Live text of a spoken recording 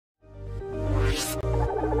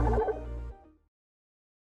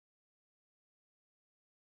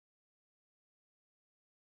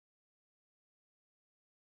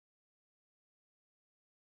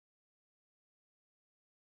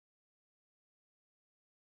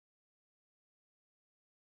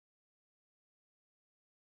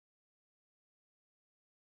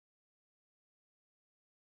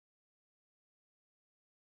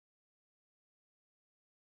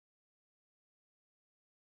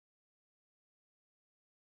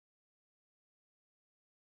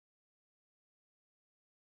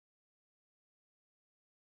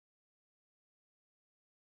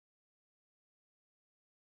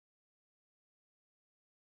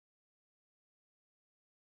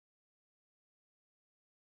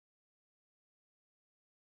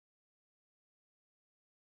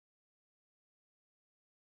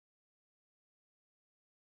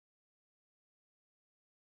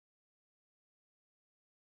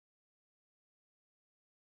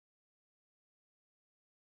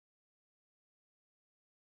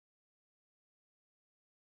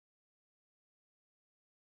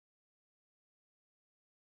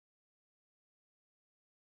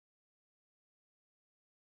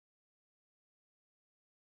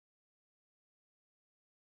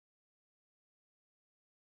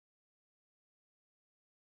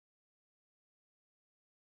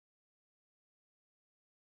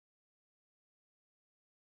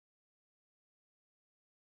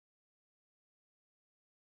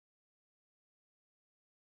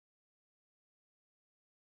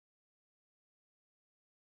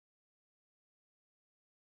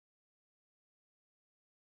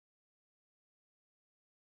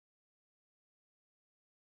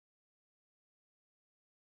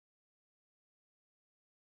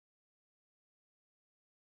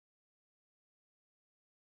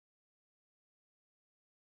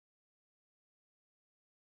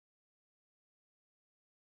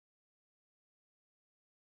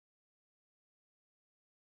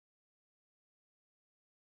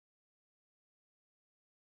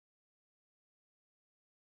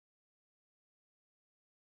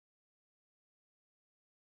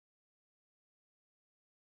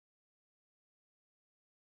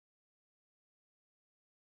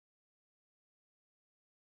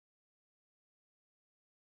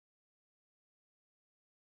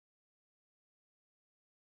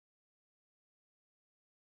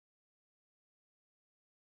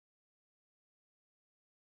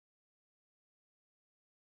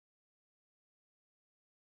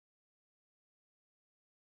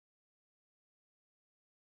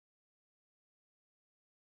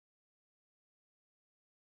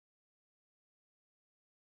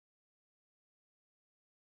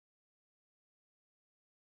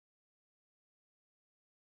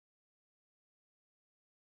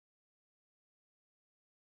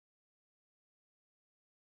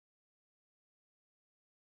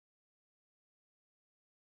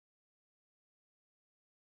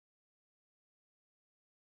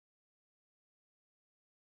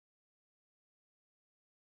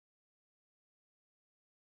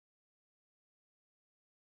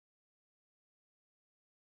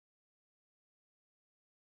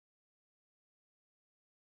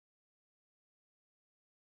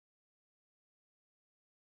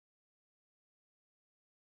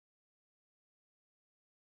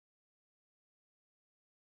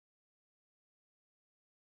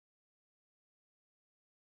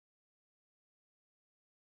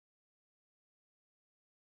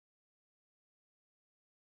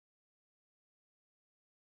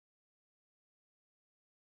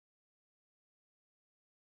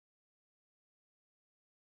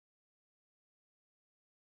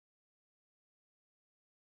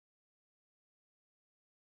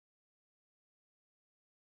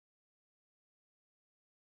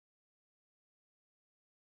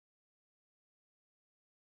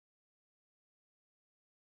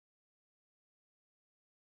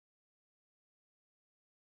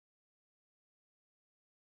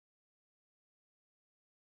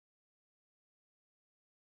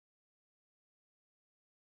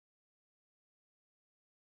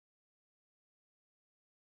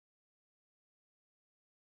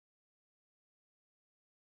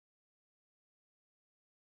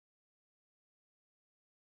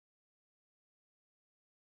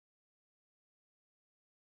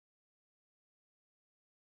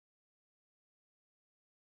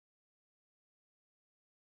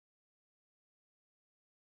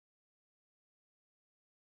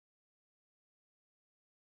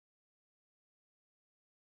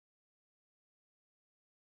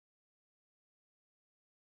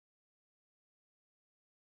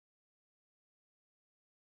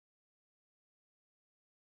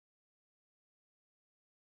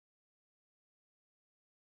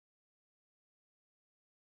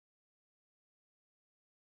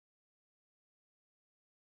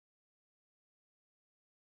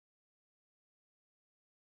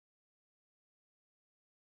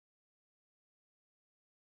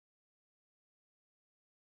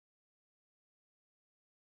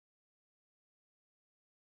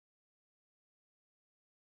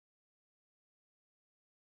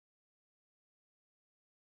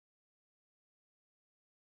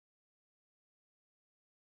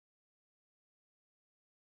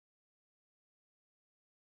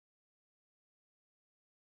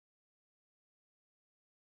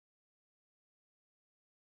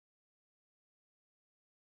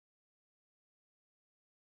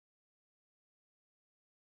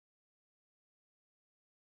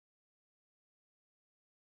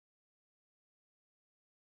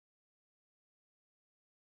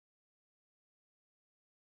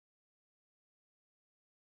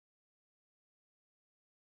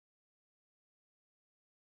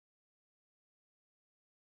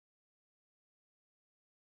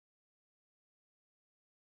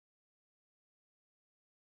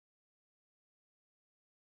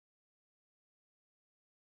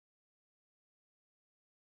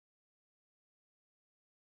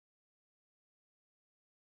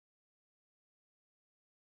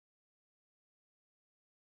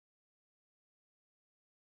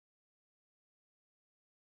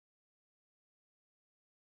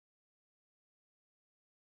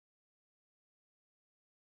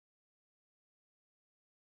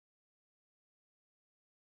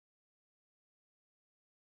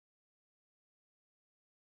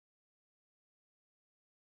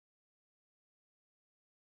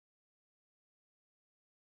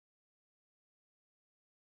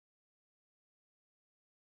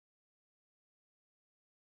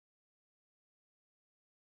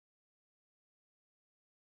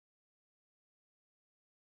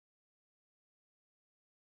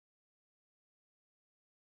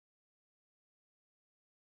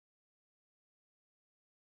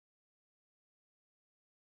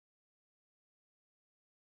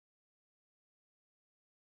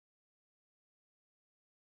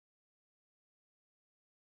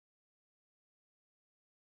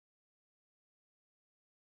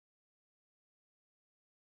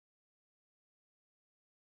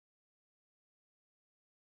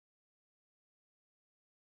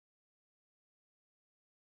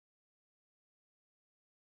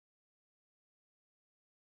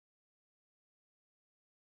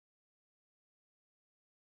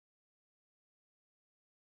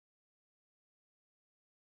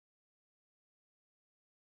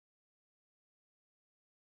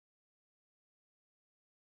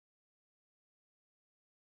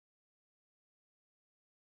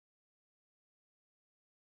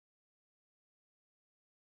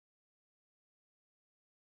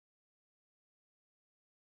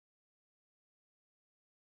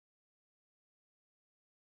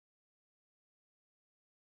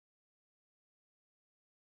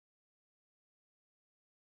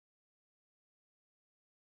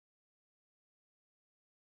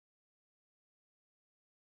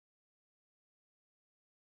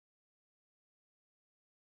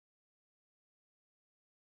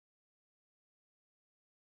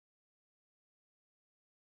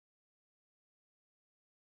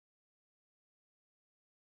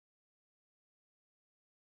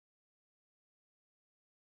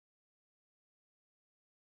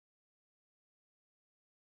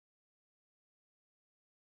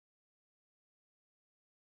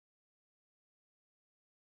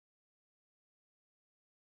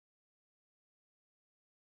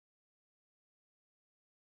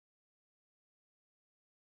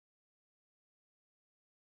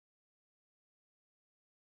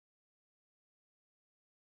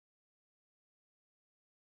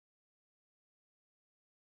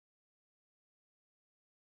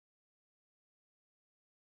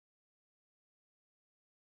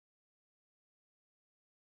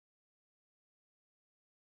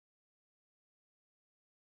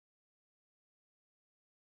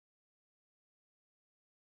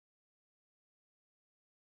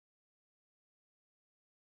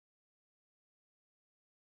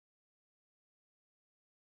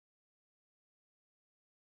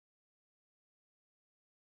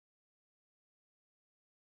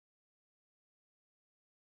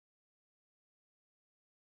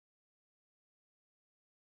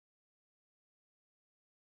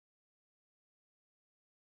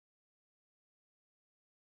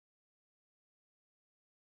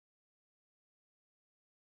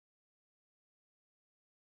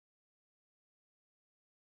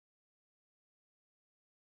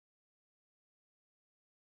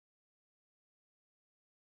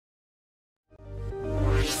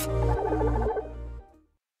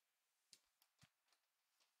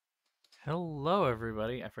Hello,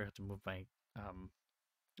 everybody. I forgot to move my um,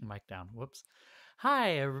 mic down. Whoops.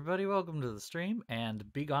 Hi, everybody. Welcome to the stream.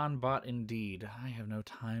 And begone bot indeed. I have no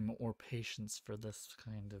time or patience for this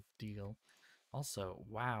kind of deal. Also,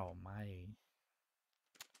 wow, my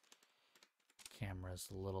camera's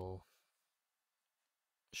a little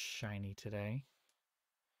shiny today.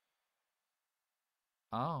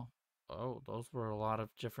 Oh, those were a lot of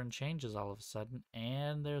different changes all of a sudden.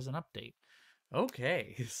 And there's an update.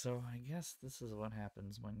 Okay, so I guess this is what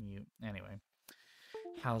happens when you... Anyway.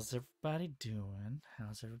 How's everybody doing?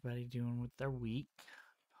 How's everybody doing with their week?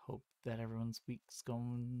 Hope that everyone's week's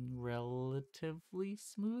going relatively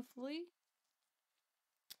smoothly.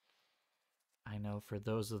 I know for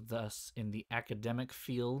those of us in the academic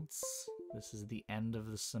fields, this is the end of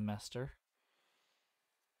the semester.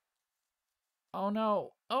 Oh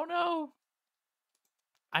no! Oh no!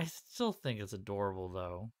 I still think it's adorable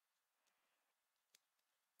though.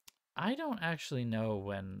 I don't actually know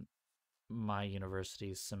when my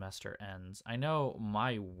university's semester ends. I know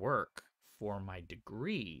my work for my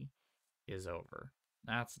degree is over.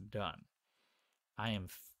 That's done. I am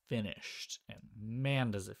finished, and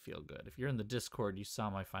man, does it feel good. If you're in the Discord, you saw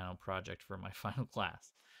my final project for my final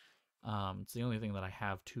class. It's the only thing that I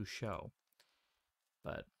have to show.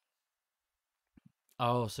 But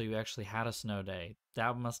oh, so you actually had a snow day.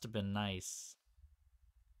 That must have been nice.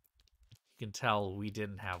 You can tell we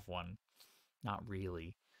didn't have one. Not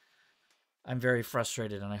really. I'm very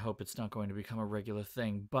frustrated, and I hope it's not going to become a regular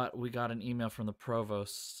thing. But we got an email from the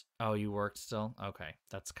provost. Oh, you worked still? Okay,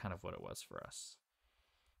 that's kind of what it was for us.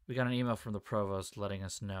 We got an email from the provost letting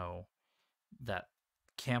us know that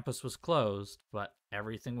campus was closed, but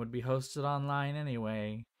everything would be hosted online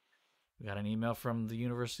anyway. We got an email from the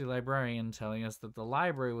university librarian telling us that the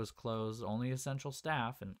library was closed, only essential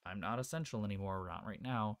staff, and I'm not essential anymore, not right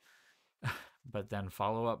now. But then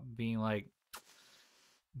follow up being like,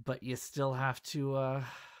 but you still have to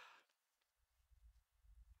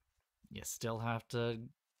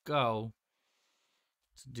go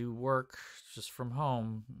to do work just from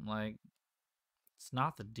home. Like, it's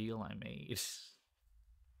not the deal I made.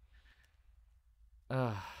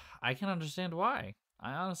 uh, I can understand why.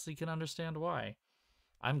 I honestly can understand why.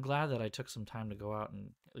 I'm glad that I took some time to go out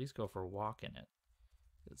and at least go for a walk in it.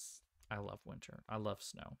 Because I love winter. I love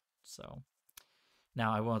snow. So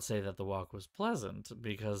now I won't say that the walk was pleasant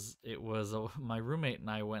because it was my roommate and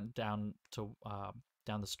I went down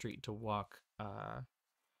the street to walk to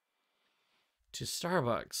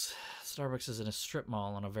Starbucks. Starbucks is in a strip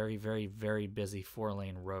mall on a very very very busy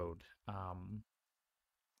 4-lane road.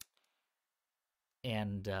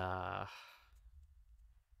 And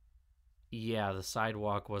yeah, the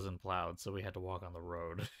sidewalk wasn't plowed, so we had to walk on the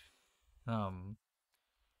road. um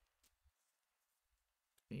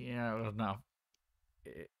yeah, no,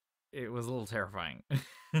 it, it was a little terrifying.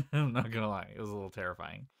 I'm not gonna lie, it was a little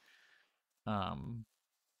terrifying. Um,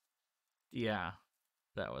 yeah,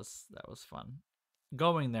 that was fun.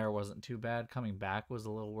 Going there wasn't too bad. Coming back was a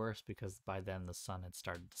little worse because by then the sun had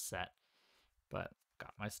started to set. But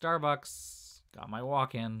got my Starbucks, got my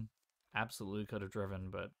walk in. Absolutely could have driven,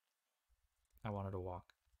 but I wanted to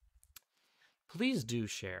walk. Please do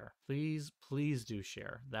share. Please do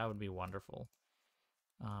share. That would be wonderful.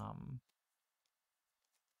 Um,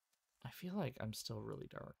 I feel like I'm still really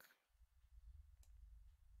dark.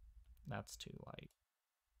 That's too light.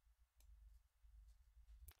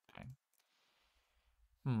 Okay.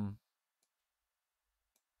 Hmm.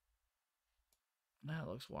 That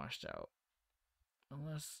looks washed out.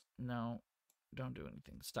 Unless, no, don't do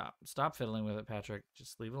anything. Stop. Stop fiddling with it, Patrick.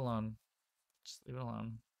 Just leave it alone. Just leave it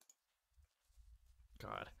alone.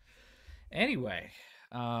 God. Anyway,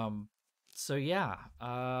 um, so yeah,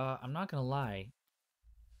 I'm not gonna lie.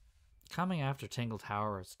 Coming after Tangle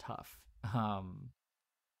Tower is tough.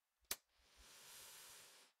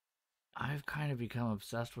 I've kind of become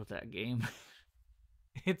obsessed with that game.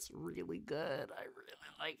 It's really good. I really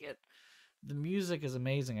like it. The music is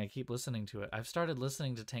amazing. I keep listening to it. I've started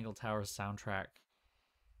listening to Tangle Tower's soundtrack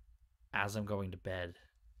as I'm going to bed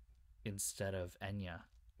instead of Enya,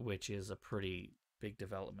 which is a pretty big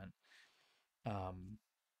development. Um,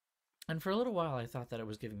 and for a little while, I thought that it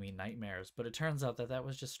was giving me nightmares, but it turns out that that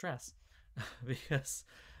was just stress, because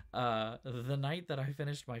the night that I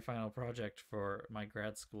finished my final project for my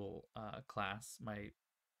grad school class,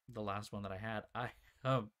 the last one that I had,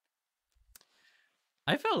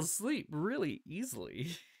 I fell asleep really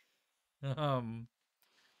easily. um,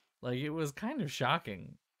 like it was kind of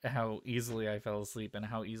shocking how easily I fell asleep and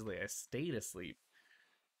how easily I stayed asleep.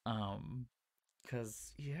 Um,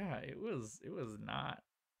 because yeah, it was not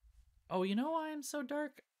Oh, you know why I'm so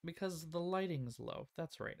dark? Because the lighting's low.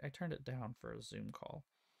 That's right. I turned it down for a Zoom call.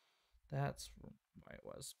 That's why it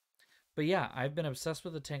was. But yeah, I've been obsessed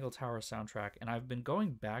with the Tangle Tower soundtrack, and I've been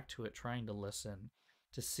going back to it trying to listen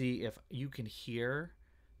to see if you can hear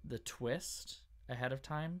the twist ahead of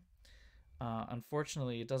time.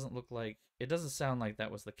 Unfortunately, it doesn't sound like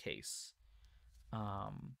that was the case.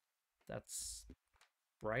 Um, that's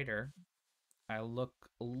brighter. I look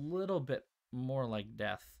a little bit more like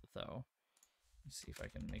death, though. Let's see if I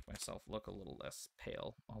can make myself look a little less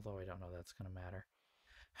pale, although I don't know that's going to matter.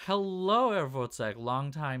 Hello, Ervotsek. Long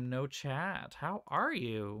time no chat. How are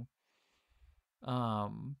you?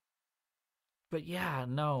 Um, but yeah,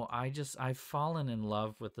 no, I've fallen in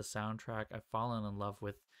love with the soundtrack. I've fallen in love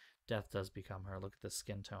with Death Does Become Her. Look at the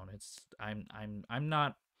skin tone. I'm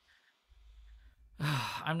not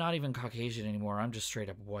I'm not even Caucasian anymore. I'm just straight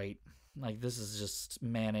up white. Like this is just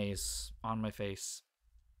mayonnaise on my face.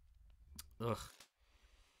 Ugh.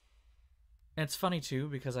 And it's funny too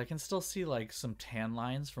because I can still see like some tan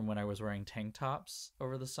lines from when I was wearing tank tops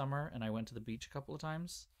over the summer and I went to the beach a couple of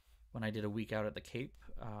times when I did a week out at the Cape.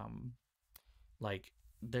 Like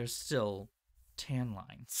there's still tan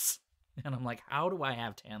lines. And I'm like, how do I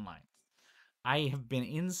have tan lines? I have been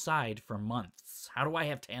inside for months. How do I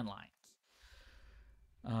have tan lines?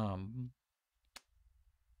 Um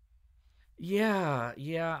yeah,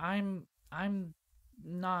 I'm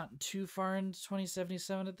not too far into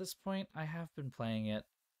 2077 at this point. I have been playing it.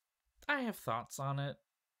 I have thoughts on it.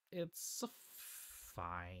 It's a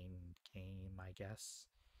fine game, I guess.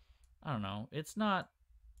 I don't know. It's not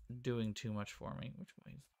doing too much for me. Which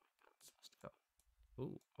way is that supposed to go?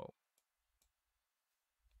 Ooh, oh.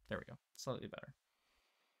 There we go. Slightly better.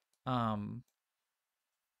 Um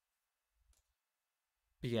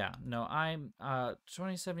yeah, no, I'm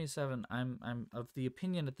 2077, I'm of the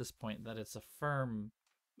opinion at this point that it's a firm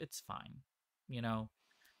it's fine. You know,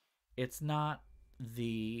 it's not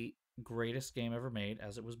the greatest game ever made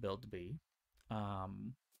as it was built to be.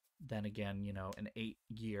 Um then again, you know, an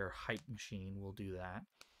 8-year hype machine will do that.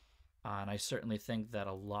 And I certainly think that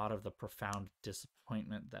a lot of the profound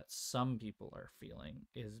disappointment that some people are feeling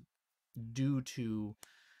is due to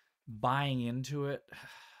buying into it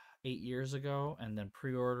 8 years ago and then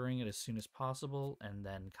pre-ordering it as soon as possible and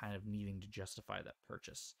then kind of needing to justify that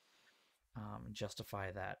purchase,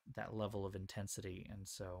 justify that level of intensity. And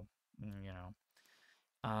so, you know,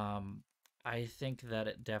 I think that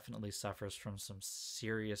it definitely suffers from some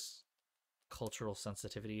serious cultural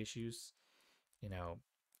sensitivity issues. You know,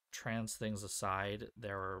 trans things aside,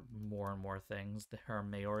 there are more and more things. There are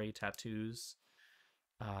Maori tattoos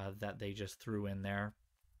that they just threw in there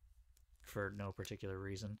for no particular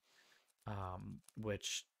reason,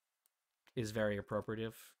 which is very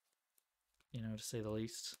appropriative, you know, to say the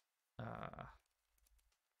least. Uh,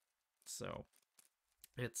 so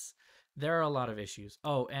it's there are a lot of issues.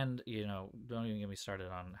 Oh, and you know, don't even get me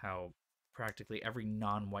started on how practically every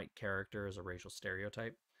non-white character is a racial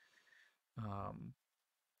stereotype. Um,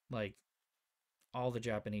 like all the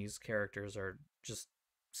Japanese characters are just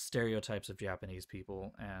stereotypes of Japanese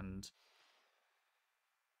people, and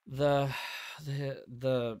the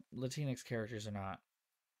the Latinx characters are not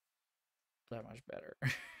that much better.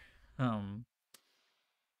 um,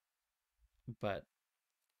 but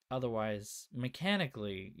otherwise,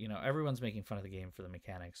 mechanically, you know, everyone's making fun of the game for the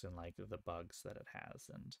mechanics and like the bugs that it has,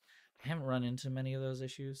 and I haven't run into many of those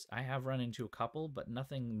issues. I have run into a couple, but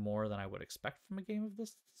nothing more than I would expect from a game of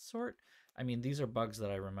this sort. I mean, these are bugs that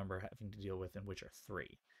I remember having to deal with in Witcher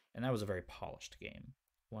 3, and that was a very polished game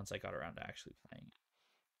once I got around to actually playing it.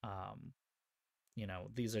 You know,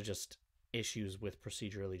 these are just issues with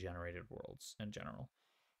procedurally generated worlds in general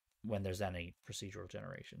when there's any procedural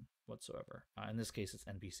generation whatsoever. In this case, it's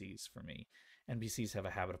NPCs for me. NPCs have a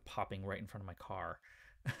habit of popping right in front of my car.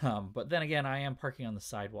 But then again, I am parking on the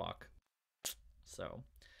sidewalk. So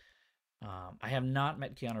I have not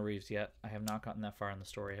met Keanu Reeves yet. I have not gotten that far in the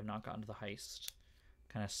story. I have not gotten to the heist.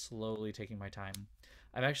 Kind of slowly taking my time.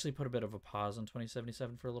 I've actually put a bit of a pause on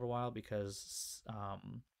 2077 for a little while because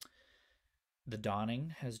the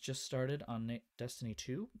Dawning has just started on Destiny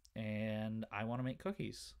 2, and I want to make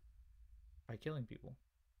cookies by killing people.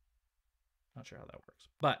 Not sure how that works,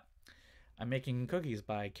 but I'm making cookies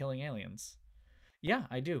by killing aliens. Yeah,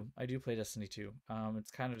 I do. I do play Destiny 2.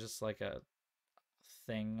 It's kind of just like a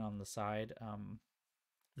thing on the side.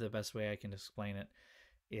 The best way I can explain it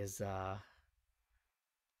is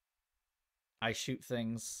I shoot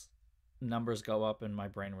things, numbers go up, and my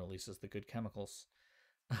brain releases the good chemicals.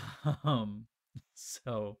 um,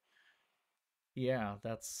 so yeah,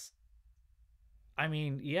 that's I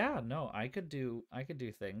mean, yeah, no, I could do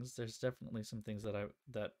things. There's definitely some things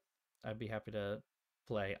that I'd be happy to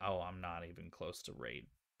play. Oh, I'm not even close to raid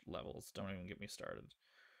levels. Don't even get me started.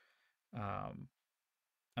 Um,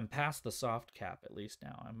 I'm past the soft cap at least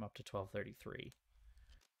now. I'm up to 1233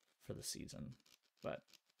 for the season, but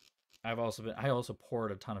I also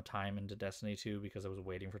poured a ton of time into Destiny 2 because I was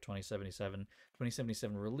waiting for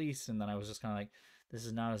 2077 release, and then I was just kind of like, this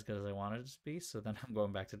is not as good as I wanted it to be. So then I'm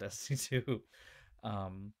going back to Destiny 2,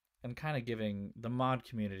 um, and kind of giving the mod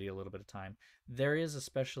community a little bit of time. There is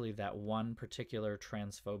especially that one particular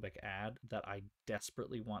transphobic ad that I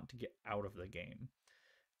desperately want to get out of the game.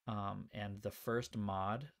 And the first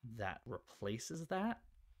mod that replaces that,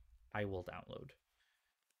 I will download.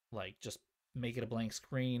 Like, just make it a blank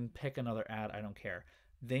screen, pick another ad, I don't care.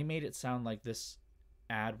 They made it sound like this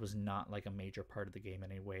ad was not like a major part of the game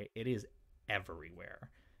anyway. It is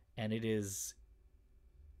everywhere. And it is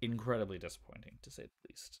incredibly disappointing, to say the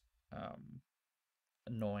least. Um,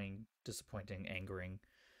 Annoying, disappointing, angering,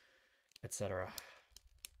 etc.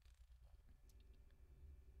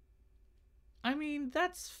 I mean,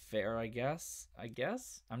 that's fair, I guess.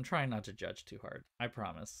 I'm trying not to judge too hard. I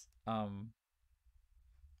promise. I'm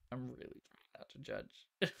really trying not to judge.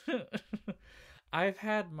 I've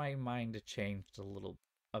had my mind changed a little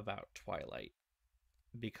about Twilight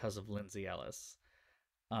because of Lindsay Ellis.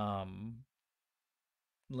 Um,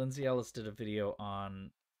 Lindsay Ellis did a video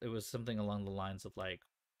on, it was something along the lines of like,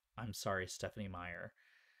 I'm sorry, Stephanie Meyer,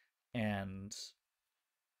 and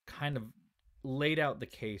kind of laid out the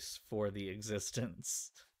case for the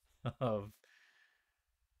existence of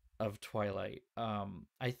Twilight.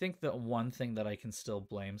 I think that one thing that I can still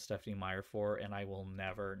blame Stephanie Meyer for, and I will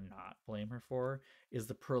never not blame her for, is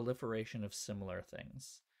the proliferation of similar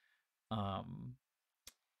things. Um,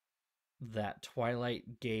 that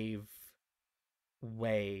Twilight gave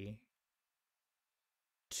way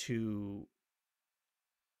to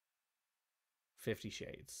 50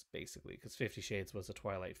 Shades, basically, because 50 Shades was a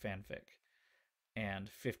Twilight fanfic, and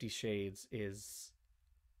 50 Shades is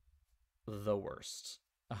the worst.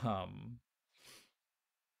 Um,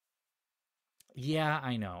 yeah,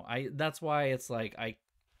 I know. That's why it's like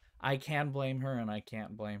I can blame her and I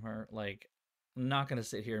can't blame her. Like, I'm not gonna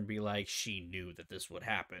sit here and be like she knew that this would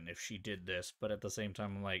happen if she did this, but at the same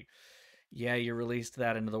time, I'm like, yeah, you released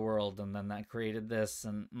that into the world, and then that created this,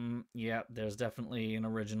 and yeah, there's definitely an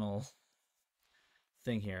original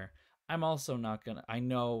thing here. I'm also not gonna. I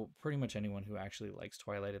know pretty much anyone who actually likes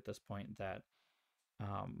Twilight at this point that,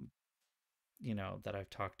 um, that I've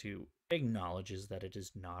talked to acknowledges that it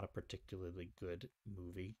is not a particularly good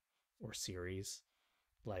movie or series.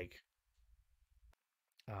 Like,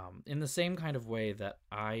 in the same kind of way that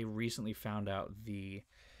I recently found out the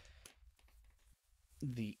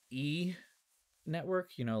E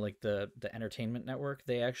network, like the entertainment network,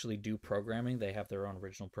 they actually do programming. They have their own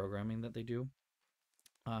original programming that they do.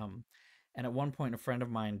 Um, and at one point, a friend of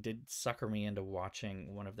mine did sucker me into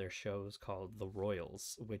watching one of their shows called The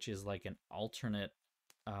Royals, which is like an alternate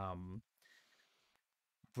um,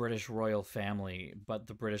 British royal family, but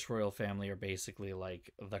the British royal family are basically like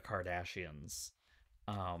the Kardashians.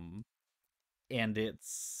 Um, and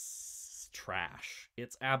it's trash.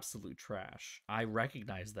 It's absolute trash. I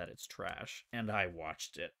recognize that it's trash, and I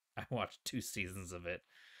watched it. I watched 2 seasons of it.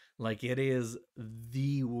 Like, it is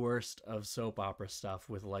the worst of soap opera stuff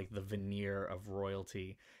with like the veneer of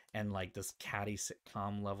royalty and like this catty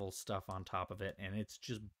sitcom level stuff on top of it, and it's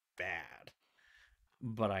just bad.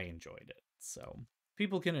 But I enjoyed it. So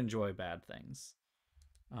people can enjoy bad things.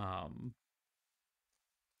 Um,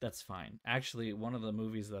 that's fine. Actually, one of the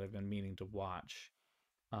movies that I've been meaning to watch,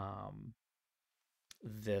 um,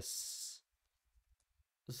 this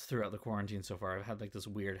throughout the quarantine so far, I've had like this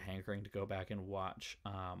weird hankering to go back and watch.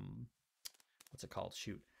 What's it called?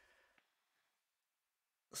 Shoot,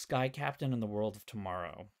 Sky Captain in the World of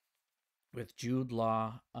Tomorrow with Jude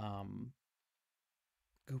Law,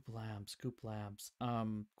 Goop Labs,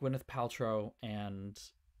 Gwyneth Paltrow, and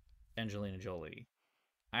Angelina Jolie.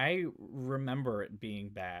 I remember it being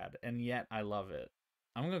bad, and yet I love it.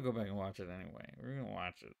 I'm gonna go back and watch it anyway. We're gonna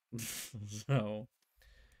watch it. So,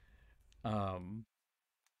 um,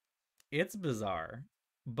 it's bizarre,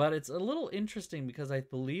 but it's a little interesting because I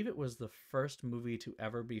believe it was the first movie to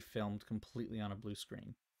ever be filmed completely on a blue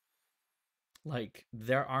screen. Like,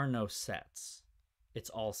 there are no sets. It's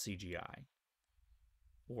all CGI.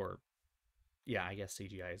 Or, yeah, I guess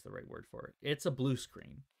CGI is the right word for it. It's a blue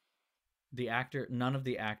screen. None of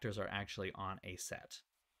the actors are actually on a set.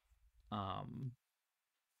 Um,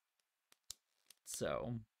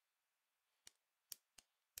 so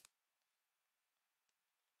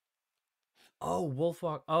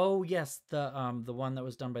Wolfwalk. Oh yes, the one that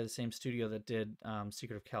was done by the same studio that did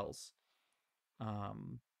Secret of Kells.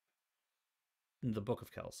 Um, the Book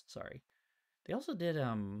of Kells. Sorry, they also did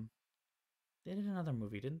they did another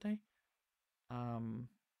movie, didn't they? Um,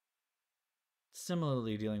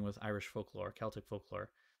 Similarly dealing with Irish folklore, Celtic folklore.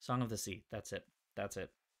 Song of the Sea. That's it. That's it.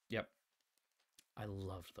 Yep. I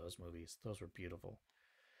loved those movies. Those were beautiful.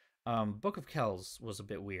 Book of Kells was a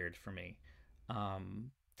bit weird for me,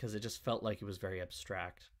 because it just felt like it was very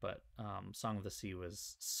abstract. But Song of the Sea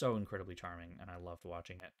was so incredibly charming, and I loved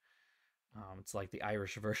watching it. It's like the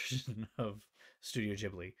Irish version of Studio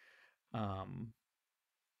Ghibli. Um,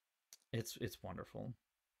 it's wonderful.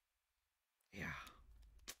 Yeah.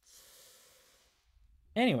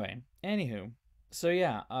 Anyway, anywho, so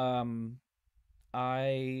yeah,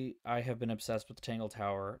 I have been obsessed with Tangle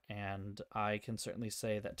Tower, and I can certainly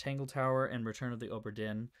say that Tangle Tower and Return of the Obra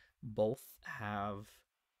Dinn both have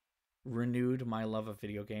renewed my love of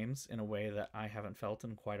video games in a way that I haven't felt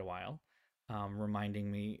in quite a while,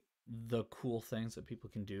 reminding me the cool things that people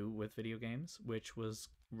can do with video games, which was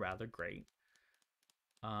rather great.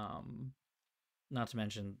 Um, Not to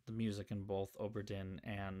mention the music in both Obra Dinn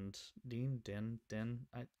and Din.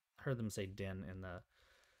 I heard them say Din in the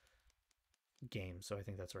game, so I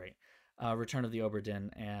think that's right. Return of the Obra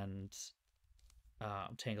Dinn and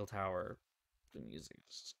Tangle Tower. The music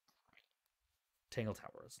is Tangle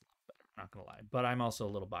Tower is a lot better. I'm not gonna lie, but I'm also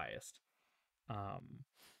a little biased,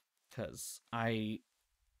 because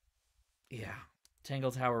yeah,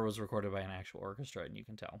 Tangle Tower was recorded by an actual orchestra, and you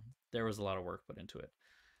can tell there was a lot of work put into it.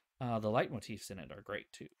 The leitmotifs in it are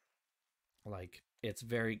great too. Like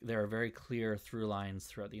there are very clear through lines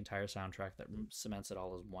throughout the entire soundtrack that cements it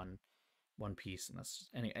all as one piece.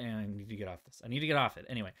 And I need to get off this. I need to get off it.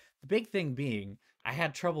 Anyway, the big thing being I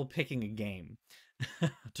had trouble picking a game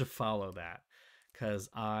to follow that, because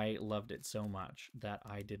I loved it so much that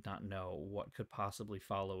I did not know what could possibly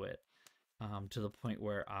follow it, to the point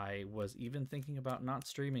where I was even thinking about not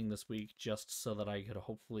streaming this week just so that I could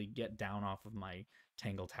hopefully get down off of my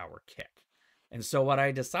Tangle Tower kick. And so what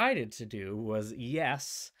I decided to do was,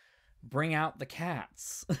 yes, bring out the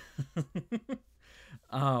cats.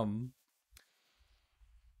 um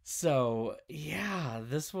so yeah,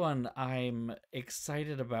 this one I'm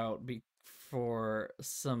excited about for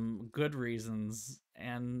some good reasons,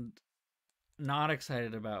 and not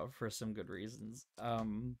excited about for some good reasons.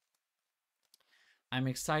 I'm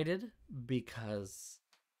excited because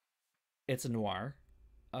it's a noir.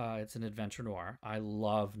 It's an adventure noir. I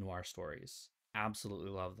love noir stories. Absolutely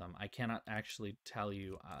love them. I cannot actually tell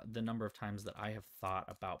you the number of times that I have thought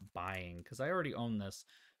about buying, because I already own this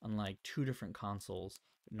on like two different consoles,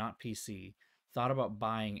 not PC. Thought about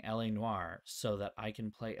buying LA Noir so that I can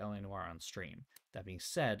play LA Noir on stream. That being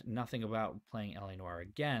said, nothing about playing LA Noir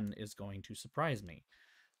again is going to surprise me.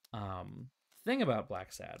 Thing about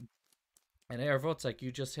Blacksad, and AR Votek,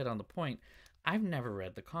 you just hit on the point. I've never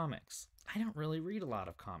read the comics. I don't really read a lot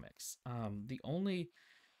of comics. The only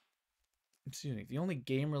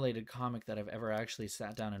game related comic that I've ever actually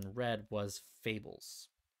sat down and read was Fables,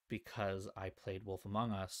 because I played Wolf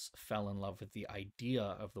Among Us, fell in love with the idea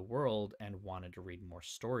of the world, and wanted to read more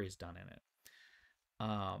stories done in it.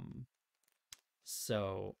 Um,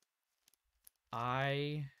 so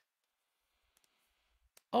I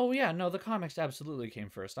Oh yeah, no, the comics absolutely came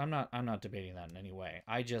first. I'm not debating that in any way.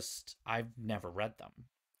 I've never read them.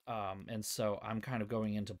 And so I'm kind of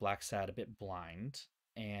going into Blacksad a bit blind,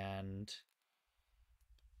 and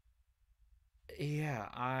yeah,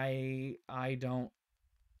 I don't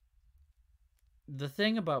the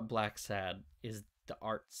thing about Blacksad is the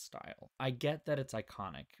art style. I get that it's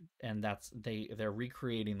iconic, and they're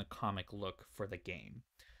recreating the comic look for the game.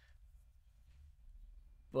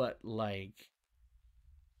 But like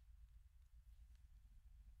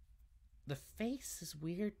the face is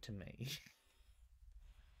weird to me.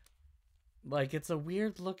 Like, it's a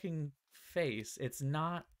weird looking face. It's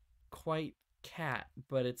not quite cat,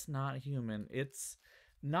 but it's not human. It's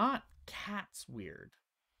not cat's weird.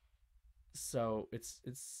 So it's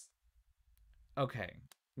okay.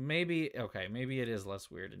 Maybe it is less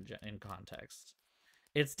weird in context.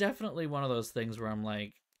 It's definitely one of those things where I'm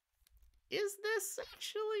like, is this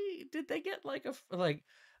actually, did they get like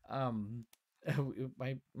um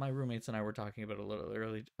my roommates and I were talking about it a little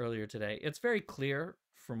earlier today. It's very clear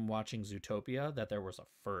from watching Zootopia that there was a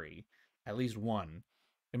furry, at least one,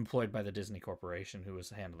 employed by the Disney Corporation who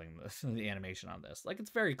was handling the animation on this. Like,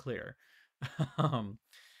 it's very clear. um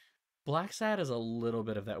Blacksad is a little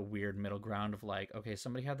bit of that weird middle ground of like, okay,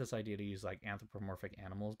 somebody had this idea to use like anthropomorphic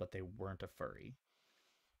animals, but they weren't a furry.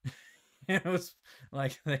 It was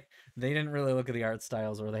like they didn't really look at the art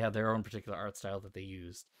styles, or they had their own particular art style that they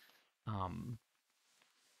used. Um,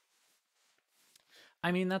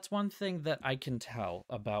 I mean, that's one thing that I can tell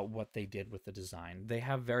about what they did with the design. They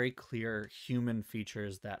have very clear human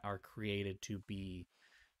features that are created to be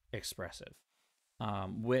expressive,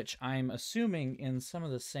 which I'm assuming in some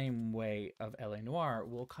of the same way of LA Noir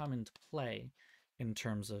will come into play in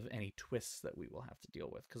terms of any twists that we will have to deal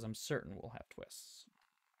with, because I'm certain we'll have twists.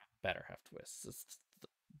 Better have twists. It's the,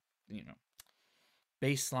 you know,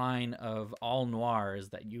 baseline of all noir is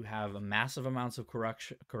that you have massive amounts of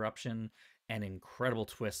corruption and incredible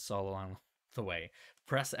twists all along the way.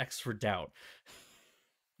 Press X for doubt.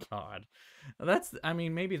 God, that's. I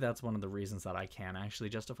mean, maybe that's one of the reasons that I can actually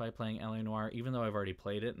justify playing LA Noir, even though I've already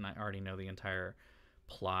played it and I already know the entire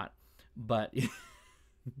plot. But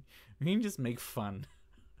we can just make fun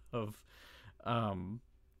of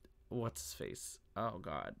what's his face. Oh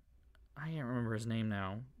God, I can't remember his name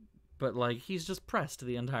now. But like he's just pressed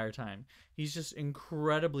the entire time. He's just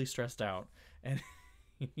incredibly stressed out, and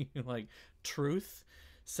like truth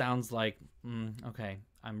sounds like okay.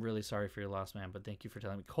 I'm really sorry for your loss, man, but thank you for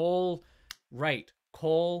telling me. Cole, right?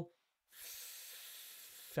 Cole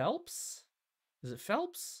Phelps? Is it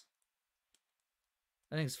Phelps?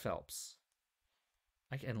 I think it's Phelps.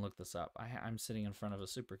 I can look this up. I'm sitting in front of a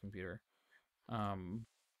supercomputer. Um,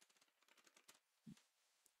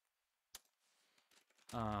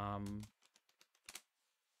 um,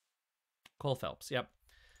 Cole Phelps. Yep,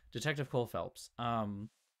 Detective Cole Phelps.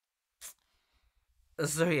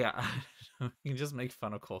 So yeah, you can just make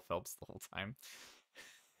fun of Cole Phelps the whole time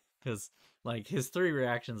because like his three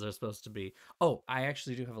reactions are supposed to be. Oh, I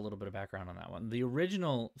actually do have a little bit of background on that one. The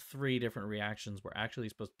original three different reactions were actually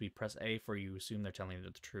supposed to be press A for you assume they're telling you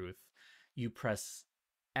the truth. You press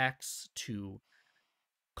X to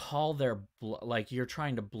call their like you're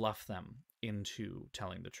trying to bluff them into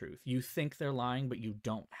telling the truth. You think they're lying, but you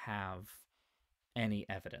don't have any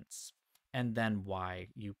evidence. And then Y,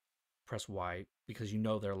 you press Y because you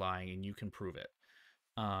know they're lying and you can prove it.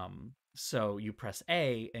 So you press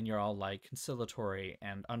A and you're all like conciliatory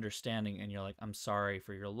and understanding and you're like, I'm sorry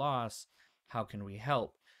for your loss. How can we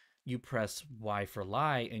help? You press Y for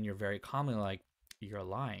lie and you're very calmly like, you're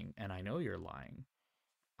lying and I know you're lying.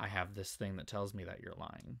 I have this thing that tells me that you're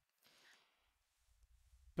lying.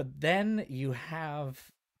 But then you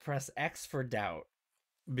have press X for doubt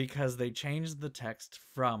because they changed the text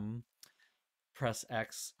from press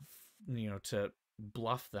X, to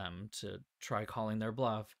bluff them to try calling their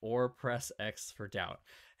bluff, or press X for doubt.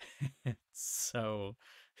 So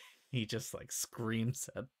he just like screams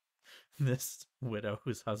at this widow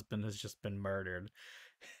whose husband has just been murdered.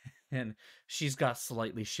 And she's got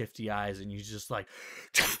slightly shifty eyes, and he's just like,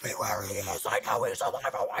 tell me where he is. I know he's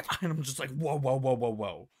alive. And I'm just like, whoa, whoa, whoa, whoa,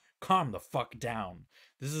 whoa. Calm the fuck down.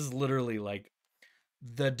 This is literally like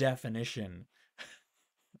the definition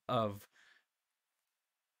of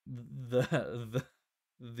the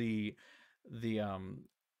the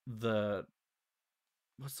the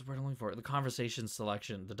what's the word I'm looking for? The conversation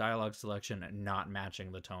selection, the dialogue selection, not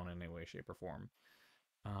matching the tone in any way, shape, or form.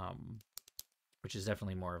 Which is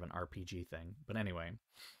definitely more of an RPG thing. But anyway,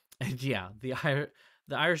 and yeah, the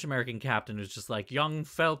Irish American captain who's just like young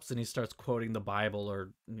Phelps, and he starts quoting the Bible or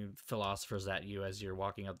philosophers at you as you're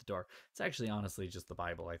walking out the door. It's actually honestly just the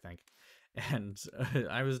Bible, I think. And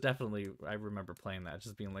I remember playing that,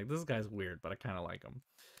 just being like, this guy's weird, but I kind of like him.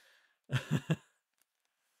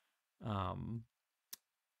 Am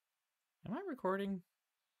I recording?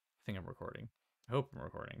 I think I'm recording. I hope I'm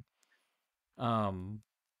recording.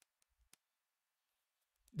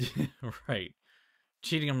 Right.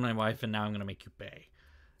 Cheating on my wife, and now I'm gonna make you pay.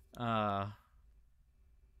 But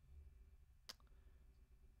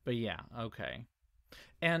yeah, okay.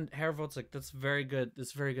 And Hervold's like, that's very good.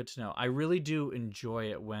 That's very good to know. I really do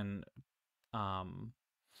enjoy it when,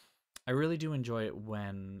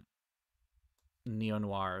 neo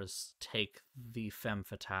noirs take the femme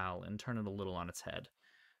fatale and turn it a little on its head.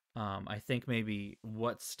 I think maybe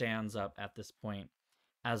what stands up at this point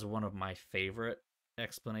as one of my favorite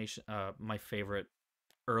my favorite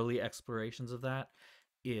early explorations of that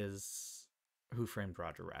is Who Framed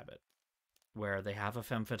Roger Rabbit, where they have a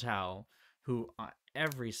femme fatale who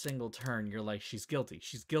every single turn you're like, she's guilty,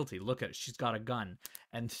 look at it, she's got a gun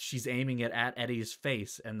and she's aiming it at Eddie's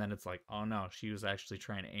face, and then it's like, oh no, she was actually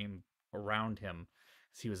trying to aim around him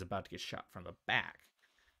because he was about to get shot from the back.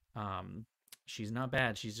 She's not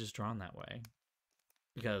bad, she's just drawn that way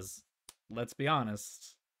because let's be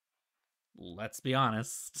honest,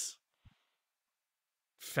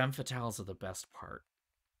 femme fatales are the best part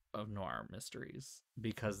of noir mysteries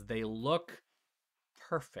because they look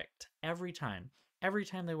perfect every time. Every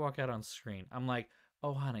time they walk out on screen, I'm like,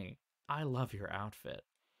 oh honey, I love your outfit.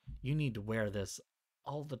 You need to wear this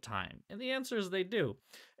all the time? And the answer is they do.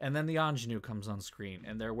 And then the ingenue comes on screen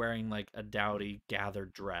and they're wearing like a dowdy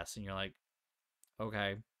gathered dress, and you're like,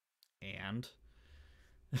 okay, and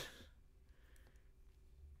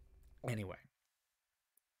anyway,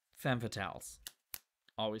 femme fatales,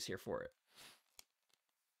 always here for it.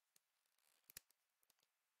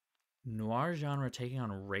 Noir genre taking on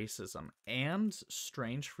racism and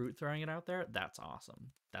strange fruit throwing it out there. That's awesome.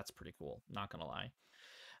 That's pretty cool. Not gonna lie.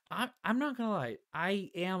 I'm not gonna lie. I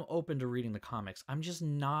am open to reading the comics. I'm just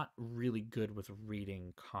not really good with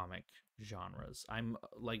reading comic genres. I'm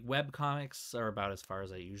like, web comics are about as far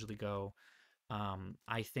as I usually go.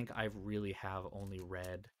 I think I've only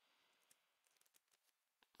read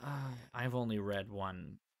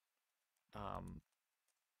one um,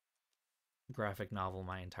 graphic novel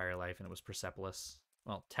my entire life, and it was Persepolis.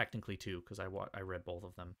 Well, technically two, because I read both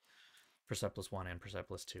of them, Persepolis 1 and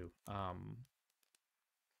Persepolis 2.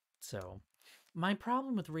 So my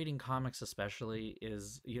problem with reading comics especially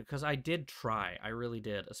is, because I did try, I really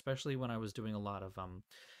did, especially when I was doing a lot of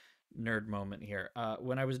nerd moment here.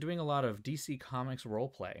 When I was doing a lot of DC Comics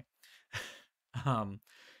roleplay, um,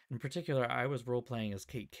 in particular, I was role playing as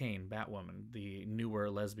Kate Kane, Batwoman, the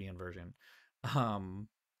newer lesbian version, um,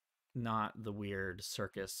 not the weird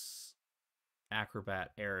circus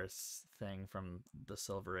acrobat heiress thing from the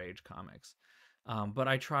Silver Age comics. But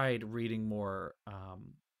I tried reading more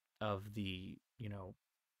of the,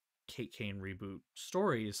 Kate Kane reboot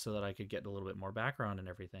stories so that I could get a little bit more background and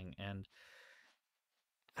everything. And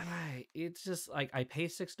it's just like, I pay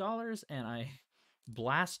 $6 and I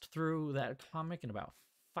blast through that comic in about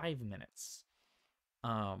 5 minutes.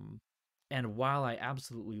 Um, and while I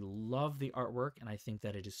absolutely love the artwork and I think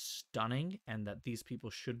that it is stunning and that these people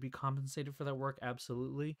should be compensated for their work,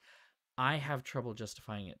 absolutely, I have trouble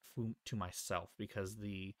justifying it to myself, because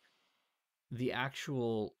the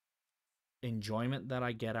actual enjoyment that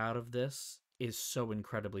I get out of this is so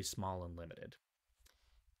incredibly small and limited.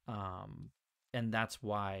 Um, and that's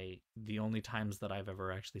why the only times that I've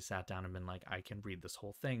ever actually sat down and been like, I can read this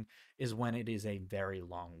whole thing, is when it is a very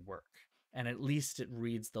long work. And at least it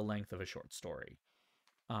reads the length of a short story.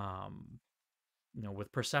 Um,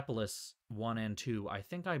 with Persepolis 1 and 2, I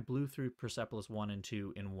think I blew through Persepolis 1 and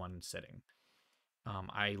 2 in one sitting.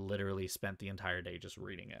 I literally spent the entire day just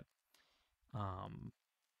reading it. Um,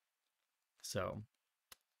 so,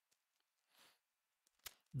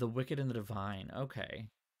 The Wicked and the Divine. Okay.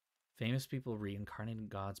 Famous people reincarnating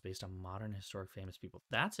gods based on modern historic famous people.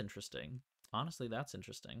 That's interesting. Honestly, that's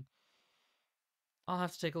interesting. I'll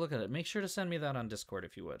have to take a look at it. Make sure to send me that on Discord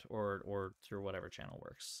if you would, or through whatever channel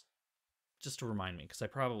works. Just to remind me, because I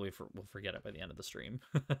probably will forget it by the end of the stream.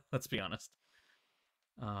 Let's be honest.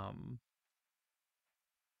 Um,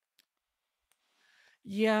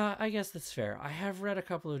 yeah, I guess that's fair. I have read a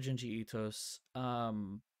couple of Junji Ito's,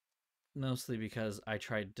 mostly because I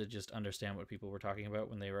tried to just understand what people were talking about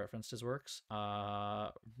when they referenced his works.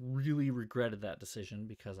 Really regretted that decision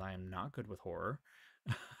because I am not good with horror.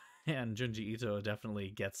 And Junji Ito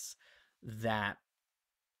definitely gets that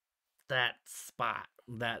spot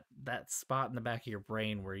in the back of your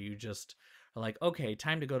brain where you just are like, okay,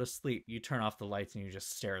 time to go to sleep. You turn off the lights and you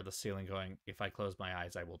just stare at the ceiling going, if I close my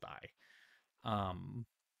eyes, I will die. Um,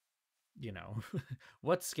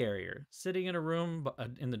 What's scarier, sitting in a room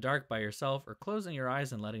in the dark by yourself, or closing your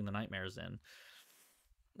eyes and letting the nightmares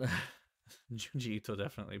in? Junji Ito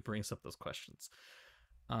definitely brings up those questions.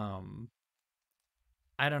 um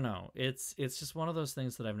I don't know, it's just one of those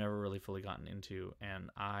things that I've never really fully gotten into,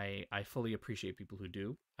 and I fully appreciate people who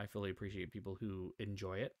do. I fully appreciate people who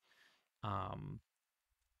enjoy it. um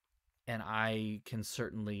and I can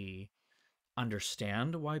certainly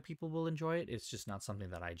understand why people will enjoy it. It's just not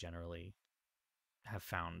something that I generally have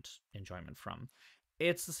found enjoyment from.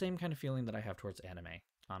 It's the same kind of feeling that I have towards anime,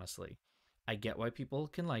 honestly. I get why people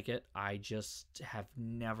can like it. I just have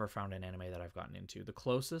never found an anime that I've gotten into. The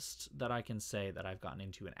closest that I can say that I've gotten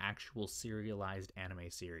into an actual serialized anime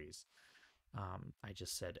series, I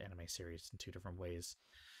just said anime series in two different ways,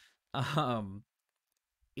 um,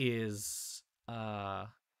 is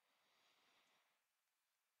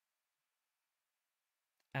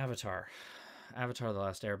Avatar. Avatar: The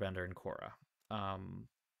Last Airbender and Korra. Um,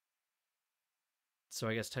 so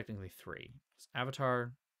I guess technically three. It's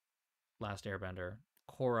Avatar, Last Airbender,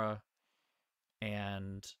 Korra,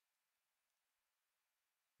 and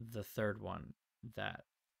the third one that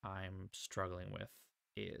I'm struggling with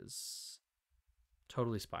is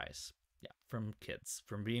Totally Spies. Yeah, from kids.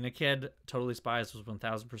 From being a kid, Totally Spies was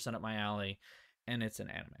 1000% up my alley, and it's an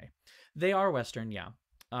anime. They are Western, yeah.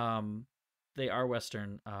 They are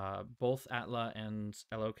Western. Both Atla and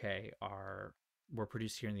LOK are were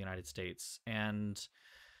produced here in the United States, and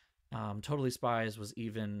Totally Spies was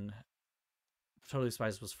even Totally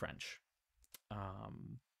Spies was French.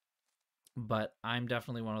 Um, but I'm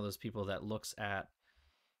definitely one of those people that looks at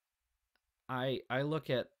I look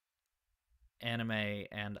at anime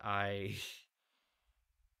and I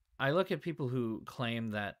look at people who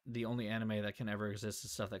claim that the only anime that can ever exist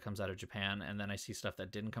is stuff that comes out of Japan, and then I see stuff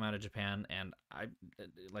that didn't come out of Japan, and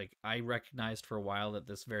I recognized for a while that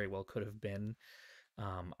this very well could have been.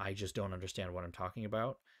 I just don't understand what I'm talking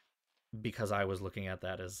about because I was looking at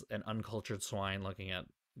that as an uncultured swine looking at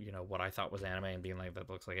what I thought was anime and being like, that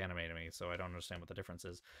looks like anime to me, so I don't understand what the difference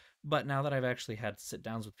is. But now that I've actually had sit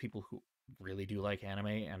downs with people who really do like anime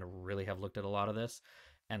and really have looked at a lot of this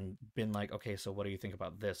and been like, okay, so what do you think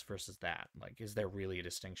about this versus that? Like, is there really a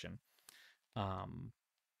distinction? Um,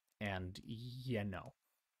 and yeah, no,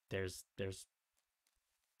 there's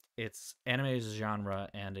it's anime is a genre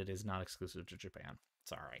and it is not exclusive to Japan.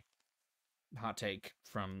 Sorry, hot take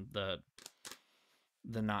from the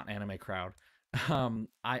not anime crowd.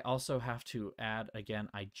 I also have to add again.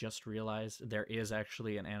 I just realized there is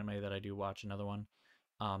actually an anime that I do watch. Another one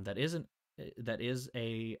that isn't that is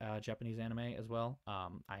a Japanese anime as well.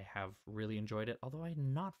 I have really enjoyed it, although I have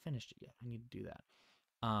not finished it yet. I need to do that.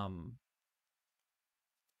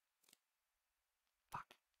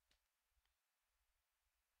 Fuck.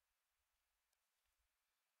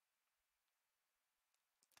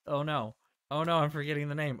 Oh no. Oh no, I'm forgetting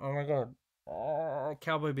the name. Oh my god.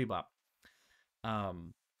 Cowboy Bebop.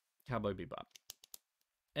 Um, Cowboy Bebop.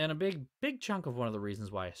 And a big chunk of one of the reasons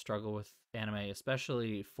why I struggle with anime,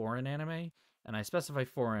 especially foreign anime, and I specify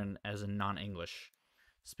foreign as in non-English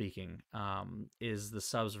speaking, is the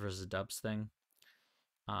subs versus dubs thing.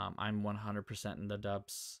 I'm 100% in the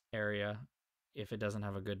dubs area. If it doesn't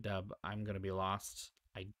have a good dub, I'm gonna be lost.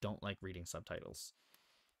 I don't like reading subtitles.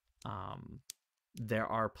 Um, there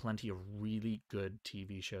are plenty of really good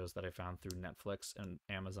TV shows that I found through Netflix and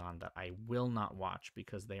Amazon that I will not watch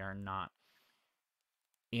because they are not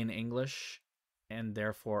in English, and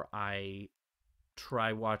therefore I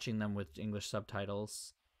try watching them with English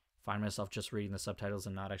subtitles, find myself just reading the subtitles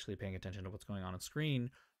and not actually paying attention to what's going on screen,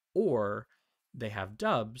 or they have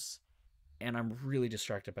dubs, and I'm really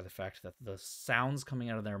distracted by the fact that the sounds coming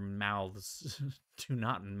out of their mouths do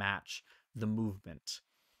not match the movement.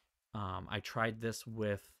 I tried this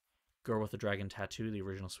with Girl with the Dragon Tattoo, the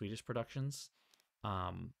original Swedish productions.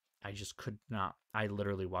 Um, I just could not. I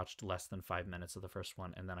literally watched less than 5 minutes of the first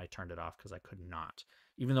one, and then I turned it off because I could not.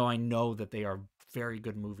 Even though I know that they are very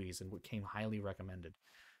good movies and came highly recommended.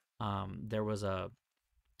 There was a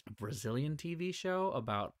Brazilian TV show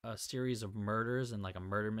about a series of murders and like a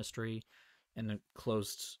murder mystery, and it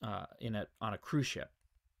closed on a cruise ship.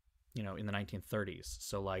 In the 1930s.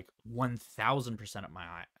 So like 1000% up my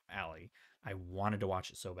alley. I wanted to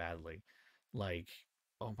watch it so badly. Like,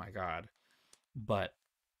 oh my god. But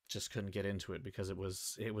just couldn't get into it because it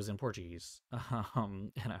was in Portuguese. And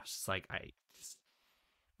I was just like,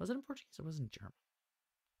 was it in Portuguese or was it in German?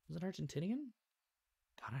 Was it Argentinian?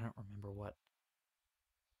 God, I don't remember what.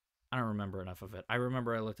 I don't remember enough of it. I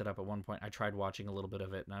remember I looked it up at one point. I tried watching a little bit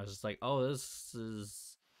of it and I was just like, oh, this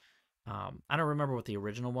is I don't remember what the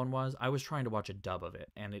original one was. I was trying to watch a dub of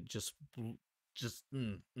it, and it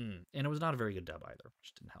and it was not a very good dub either,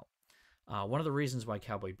 which didn't help. One of the reasons why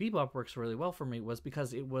Cowboy Bebop works really well for me was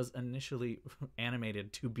because it was initially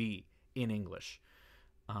animated to be in English,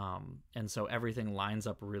 and so everything lines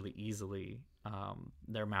up really easily.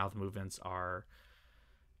 Their mouth movements are,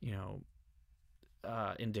 you know,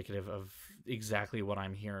 indicative of exactly what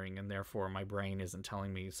I'm hearing, and therefore my brain isn't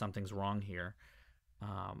telling me something's wrong here.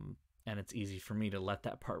 And it's easy for me to let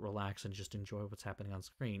that part relax and just enjoy what's happening on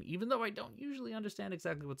screen, even though I don't usually understand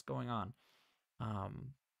exactly what's going on.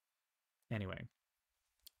 Anyway,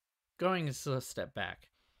 going a step back.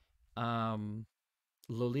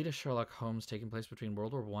 Lolita Sherlock Holmes taking place between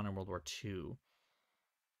World War I and World War II.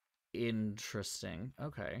 Interesting.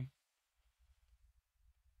 Okay.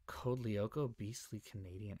 Code Lyoko, beastly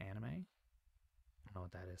Canadian anime? I don't know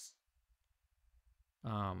what that is.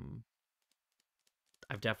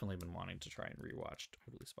 I've definitely been wanting to try and rewatch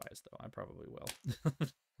Totally Spies, though. I probably will.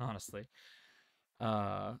 Honestly.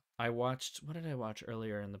 I watched, what did I watch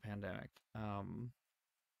earlier in the pandemic?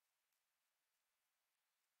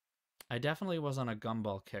 I definitely was on a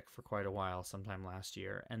Gumball kick for quite a while sometime last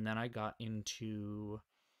year, and then I got into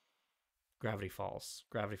Gravity Falls.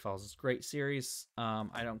 Gravity Falls is a great series.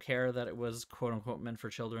 I don't care that it was quote unquote meant for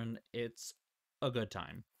children. It's a good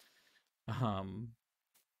time. Um,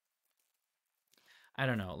 I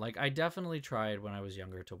don't know. Like I definitely tried when I was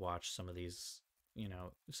younger to watch some of these,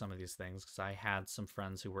 some of these things because I had some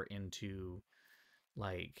friends who were into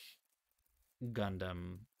like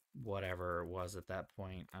Gundam, whatever it was at that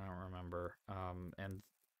point. I don't remember. And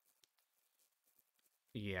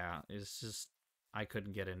yeah, it's just I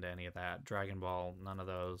couldn't get into any of that. Dragon Ball, none of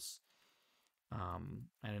those.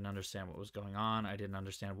 I didn't understand what was going on. I didn't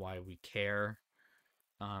understand why we care.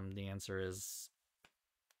 The answer is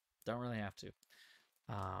don't really have to.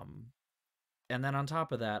 Um, and then on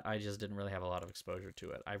top of that, I just didn't really have a lot of exposure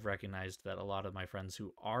to it. I've recognized that a lot of my friends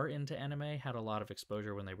who are into anime had a lot of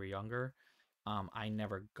exposure when they were younger. I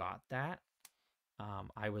never got that.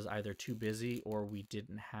 I was either too busy or we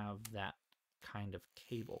didn't have that kind of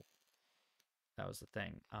cable. That was the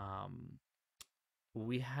thing.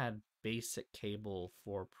 We had basic cable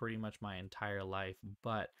for pretty much my entire life,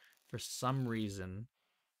 but for some reason,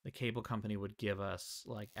 the cable company would give us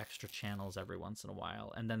like extra channels every once in a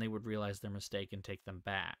while, and then they would realize their mistake and take them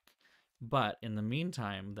back. But in the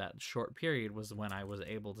meantime, that short period was when I was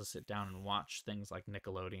able to sit down and watch things like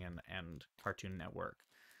Nickelodeon and Cartoon Network.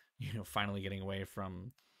 Finally getting away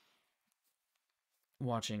from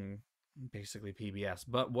watching basically PBS.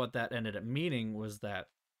 But what that ended up meaning was that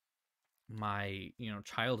my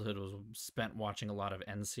childhood was spent watching a lot of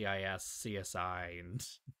NCIS, CSI, and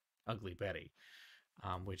Ugly Betty,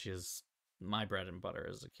 which is my bread and butter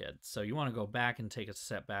as a kid. So you want to go back and take a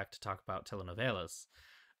step back to talk about telenovelas.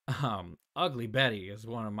 Ugly Betty is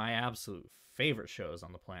one of my absolute favorite shows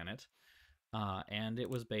on the planet, and it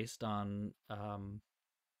was based on a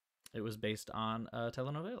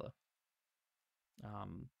telenovela.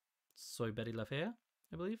 Soy Betty La Fea,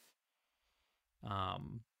 I believe.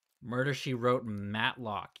 Murder, She Wrote,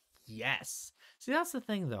 Matlock. Yes. See, that's the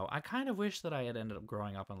thing, though. I kind of wish that I had ended up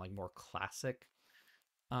growing up on like more classic,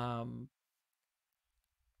 procedurals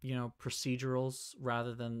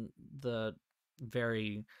rather than the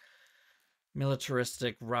very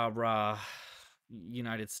militaristic rah-rah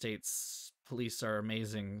United States police are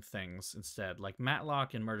amazing things instead. Like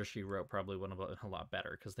Matlock and Murder, She Wrote probably would have been a lot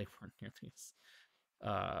better because they weren't near these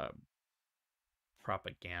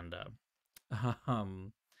propaganda.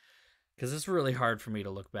 Because it's really hard for me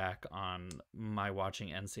to look back on my watching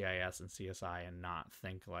NCIS and CSI and not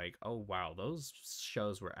think like, oh wow, those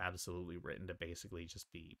shows were absolutely written to basically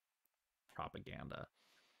just be propaganda.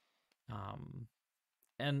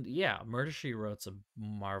 And yeah, Murder, She Wrote's a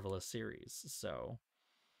marvelous series. So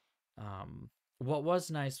what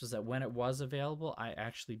was nice was that when it was available, I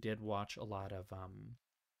actually did watch a lot of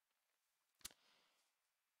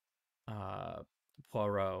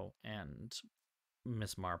Poirot and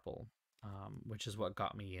Miss Marple, which is what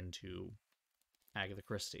got me into Agatha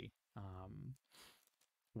Christie,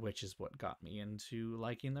 which is what got me into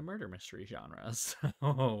liking the murder mystery genre.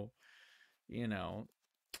 So,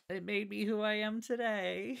 it made me who I am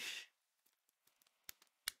today.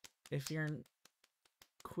 If you're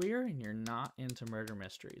queer and you're not into murder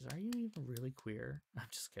mysteries, are you even really queer? I'm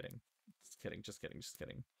just kidding. Just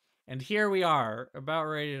kidding. And here we are, about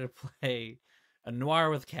ready to play a noir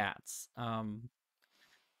with cats.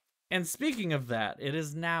 And speaking of that, it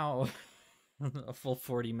is now a full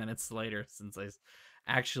 40 minutes later since I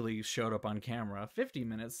actually showed up on camera. 50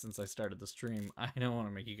 minutes since I started the stream. I don't want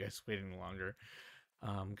to make you guys wait any longer,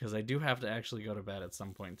 because I do have to actually go to bed at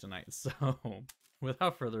some point tonight. So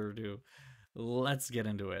without further ado, let's get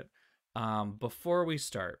into it. Before we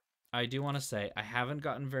start, I do want to say I haven't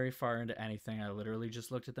gotten very far into anything. I literally just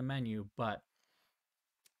looked at the menu, but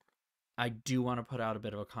I do want to put out a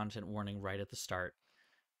bit of a content warning right at the start.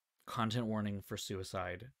 Content warning for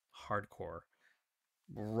suicide, hardcore.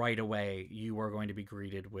 Right away, you are going to be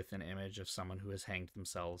greeted with an image of someone who has hanged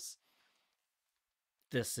themselves.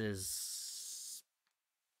 This is,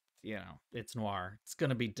 it's noir. It's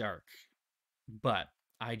going to be dark. But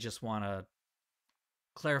I just want to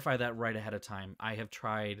clarify that right ahead of time. I have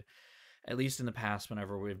tried, at least in the past,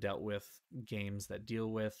 whenever we've dealt with games that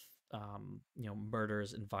deal with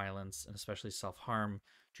murders and violence, and especially self-harm,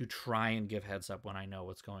 to try and give heads up when I know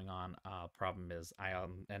what's going on. Problem is I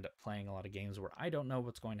end up playing a lot of games where I don't know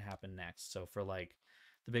what's going to happen next. So for like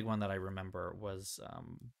the big one that I remember was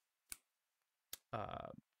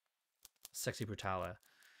Sexy Brutale.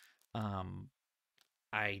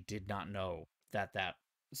 I did not know that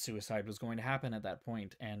suicide was going to happen at that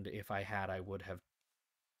point, and if I had, I would have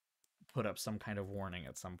put up some kind of warning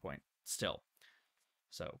at some point still.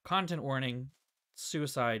 So, content warning,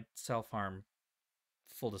 suicide, self-harm,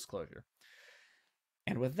 full disclosure.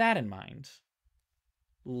 And with that in mind,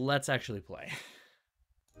 let's actually play.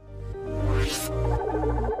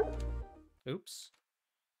 Oops.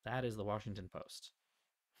 That is the Washington Post.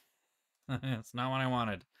 It's not what I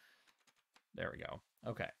wanted. There we go.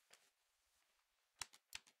 Okay.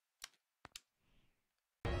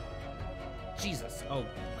 Jesus. Oh,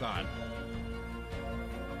 God.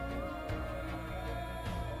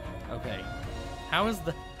 Okay. How is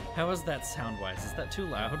that sound-wise? Is that too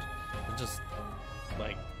loud? It just,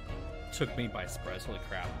 like, took me by surprise. Holy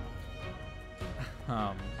crap.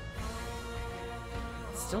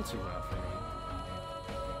 It's still too loud for me.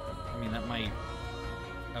 I mean, that might...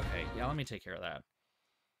 Okay, yeah, let me take care of that.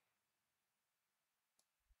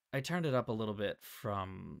 I turned it up a little bit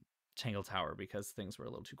from Tangle Tower because things were a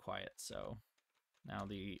little too quiet, so now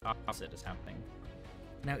the opposite is happening.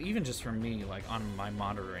 Now, even just for me, like, on my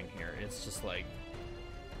monitoring here, it's just like...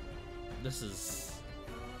 This is...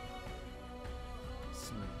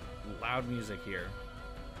 some loud music here.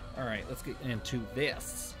 Alright, let's get into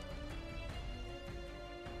this.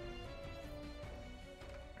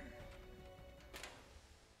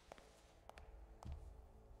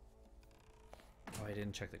 Oh, I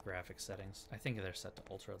didn't check the graphics settings. I think they're set to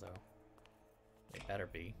ultra, though. They better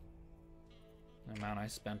be. The amount I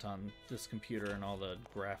spent on this computer and all the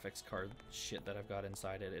graphics card shit that I've got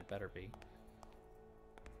inside it, it better be.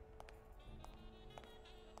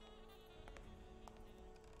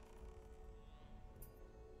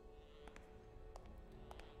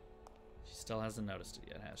 She still hasn't noticed it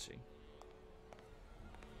yet, has she?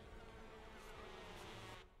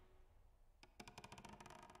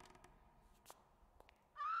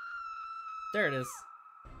 There it is.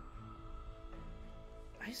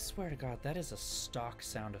 I swear to God, that is a stock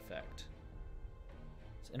sound effect.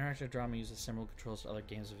 This interactive drama uses similar controls to other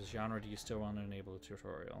games of this genre. Do you still want to enable a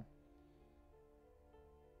tutorial?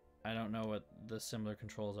 I don't know what the similar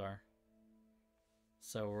controls are.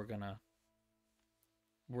 So we're gonna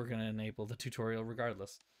enable the tutorial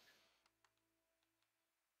regardless.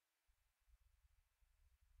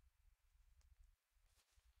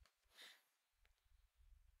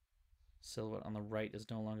 Silhouette on the right is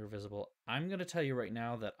no longer visible. I'm going to tell you right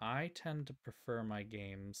now that I tend to prefer my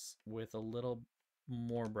games with a little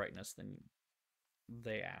more brightness than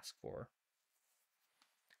they ask for.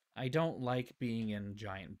 I don't like being in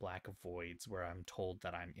giant black voids where I'm told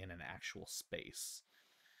that I'm in an actual space.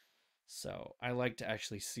 So I like to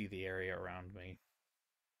actually see the area around me.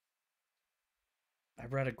 I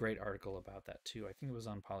read a great article about that too. I think it was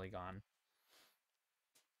on Polygon.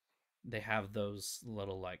 They have those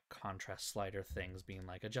little like contrast slider things being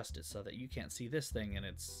like adjusted so that you can't see this thing and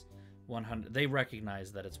it's 100. They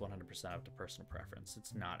recognize that it's 100% up to personal preference.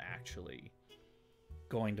 It's not actually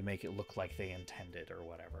going to make it look like they intended or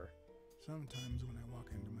whatever. Sometimes when I walk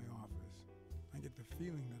into my office, I get the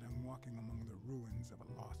feeling that I'm walking among the ruins of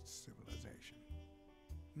a lost civilization.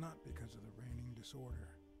 Not because of the reigning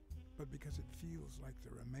disorder, but because it feels like the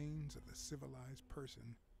remains of the civilized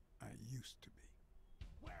person I used to be.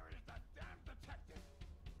 Where is the damn detective?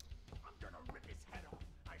 I'm gonna rip his head off.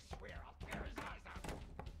 I swear I'll tear his eyes out.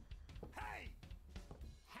 Hey!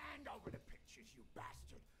 Hand over the pictures, you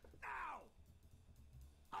bastard. Now!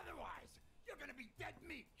 Otherwise, you're gonna be dead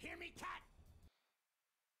meat. Hear me, cat?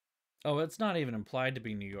 Oh, it's not even implied to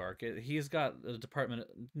be New York. He's got the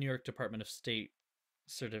New York Department of State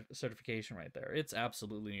certification right there. It's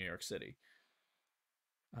absolutely New York City.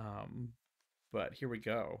 But here we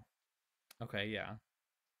go. Okay, yeah.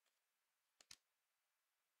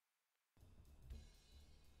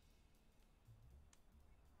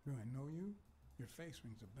 Do I know you? Your face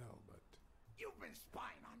rings a bell, but... You've been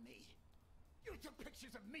spying on me. You took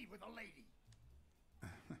pictures of me with a lady.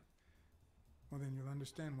 Well, then you'll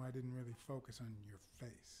understand why I didn't really focus on your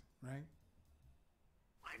face, right?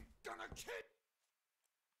 I'm gonna kill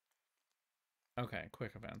Okay,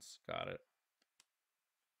 quick events. Got it.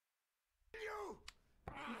 you!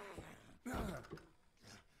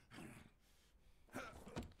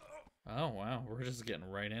 Oh, wow. We're just getting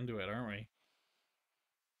right into it, aren't we?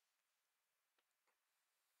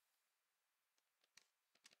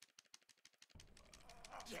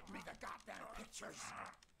 Get me the goddamn pictures.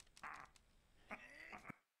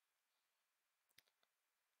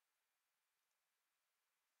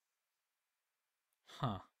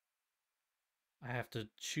 Huh. I have to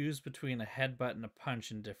choose between a headbutt and a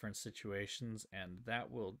punch in different situations, and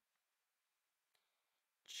that will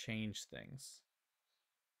change things.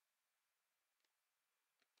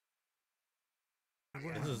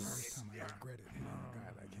 This is the first time I regretted hitting a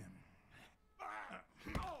guy like him.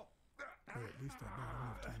 Or at least I got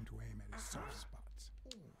enough time to aim at his soft spots.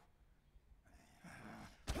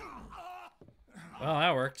 Well,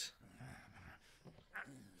 that worked.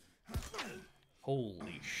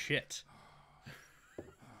 Holy shit.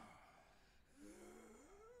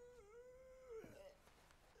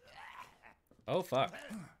 Oh, fuck.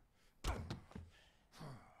 Oh,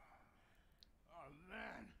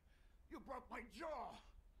 man. You broke my jaw.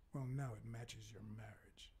 Well, now it matches your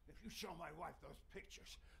marriage. If you show my wife those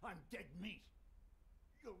pictures, I'm dead meat.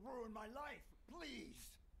 You'll ruin my life,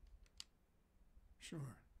 please.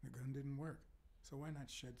 Sure, the gun didn't work, so why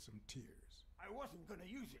not shed some tears? I wasn't gonna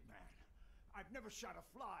use it, man. I've never shot a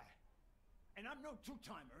fly. And I'm no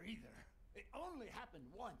two-timer either. It only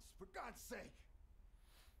happened once, for God's sake.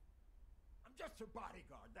 I'm just her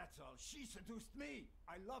bodyguard, that's all. She seduced me.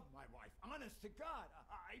 I love my wife, honest to God.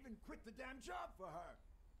 I even quit the damn job for her.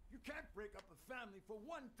 You can't break up a family for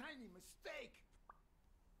one tiny mistake.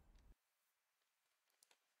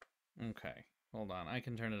 Okay, hold on. I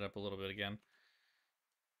can turn it up a little bit again.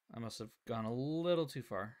 I must have gone a little too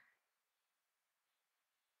far.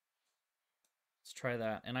 Let's try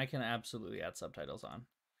that. And I can absolutely add subtitles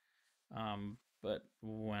on. But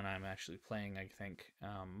when I'm actually playing, I think...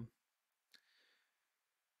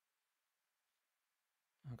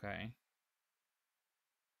 okay.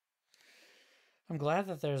 I'm glad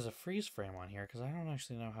that there's a freeze frame on here, because I don't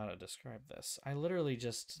actually know how to describe this. I literally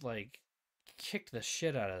just, like, kicked the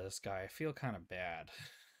shit out of this guy. I feel kind of bad.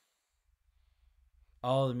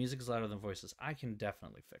 Oh, the music is louder than voices. I can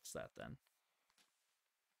definitely fix that then.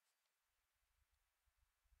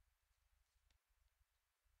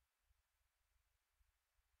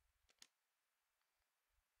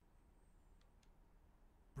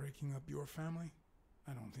 Breaking up your family?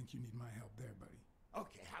 I don't think you need my help there, buddy.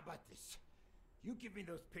 Okay, how about this? You give me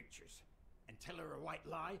those pictures and tell her a white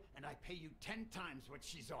lie, and I pay you 10 times what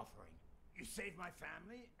she's offering. You save my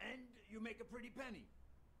family, and you make a pretty penny.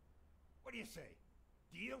 What do you say?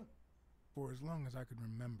 Deal? For as long as I could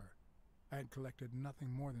remember, I had collected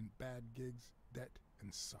nothing more than bad gigs, debt,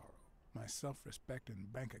 and sorrow. My self-respect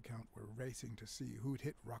and bank account were racing to see who'd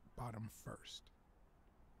hit rock bottom first.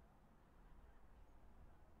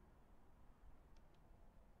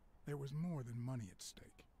 There was more than money at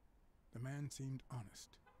stake. The man seemed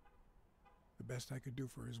honest. The best I could do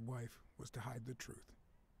for his wife was to hide the truth,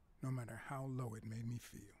 no matter how low it made me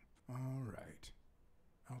feel. All right.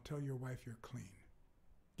 I'll tell your wife you're clean.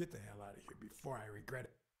 Get the hell out of here before I regret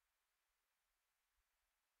it.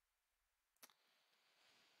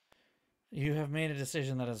 You have made a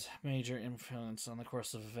decision that has major influence on the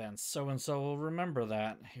course of events. So-and-so will remember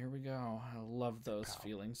that. Here we go. I love those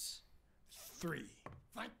feelings. 3.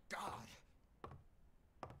 Thank God.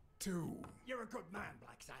 2. You're a good man,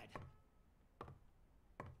 Blacksad.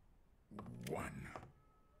 1.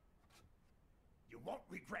 You won't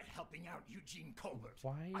regret helping out Eugene Colbert.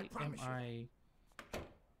 Why am I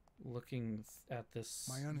looking at this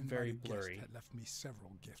My very uninvited blurry? guest had left me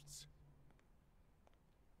several gifts.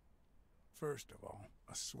 First of all,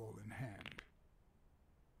 a swollen hand.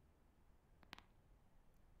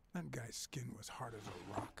 That guy's skin was hard as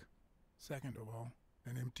a rock. Second of all,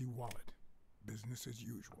 an empty wallet. Business as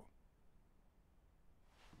usual.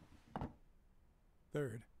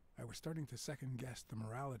 Third, I was starting to second-guess the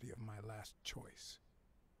morality of my last choice.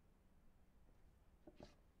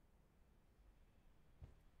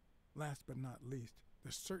 Last but not least,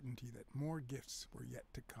 the certainty that more gifts were yet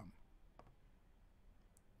to come.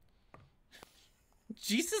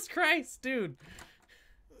 Jesus Christ, dude!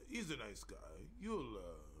 He's a nice guy. You'll,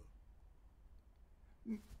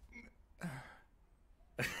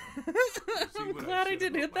 I'm glad I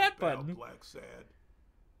didn't hit that button. Blacksad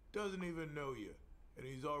doesn't even know you, and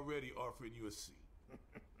he's already offering you a seat.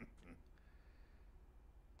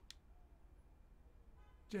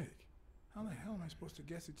 Jake, how the hell am I supposed to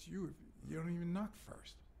guess it's you if you don't even knock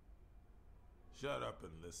first? Shut up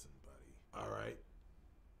and listen, buddy. All right?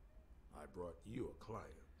 I brought you a client.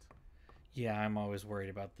 Yeah, I'm always worried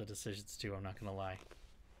about the decisions too, I'm not gonna lie.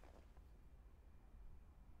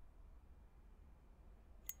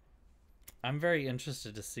 I'm very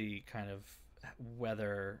interested to see kind of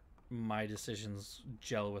whether my decisions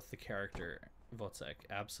gel with the character, Wozek.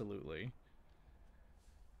 Absolutely.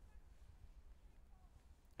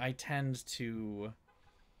 I tend to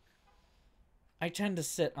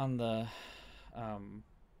sit on the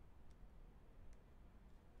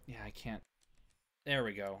yeah, I can't. There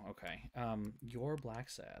we go. Okay. You're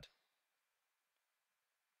Blacksad.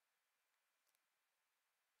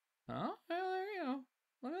 Oh, well, there you go.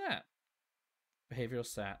 Look at that. Behavioral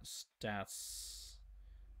stats.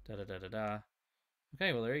 Da-da-da-da-da.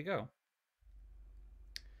 Okay, well, there you go.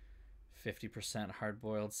 50%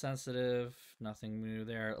 hard-boiled sensitive. Nothing new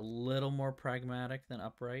there. A little more pragmatic than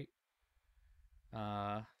upright.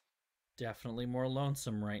 Definitely more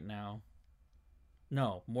lonesome right now.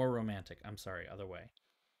 No, more romantic. I'm sorry, other way.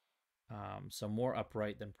 So more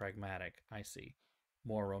upright than pragmatic. I see.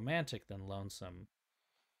 More romantic than lonesome.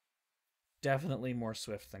 Definitely more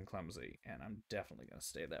swift than clumsy, and I'm definitely going to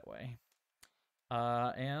stay that way.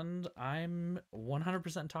 And I'm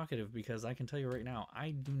 100% talkative because I can tell you right now,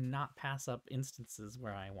 I do not pass up instances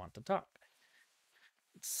where I want to talk.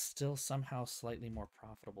 It's still somehow slightly more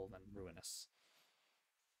profitable than Ruinous.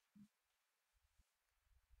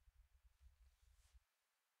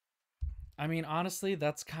 I mean, honestly,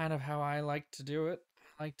 that's kind of how I like to do it.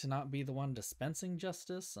 I like to not be the one dispensing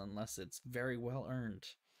justice unless it's very well earned.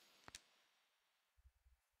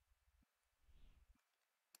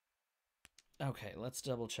 Okay, let's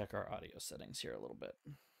double check our audio settings here a little bit.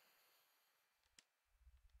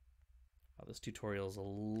 Oh, this tutorial is a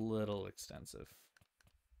little extensive.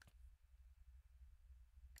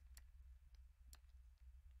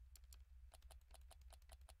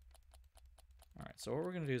 All right, so what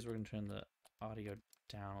we're going to do is we're going to turn the audio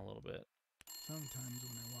down a little bit. Sometimes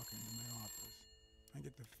when I walk into my office, I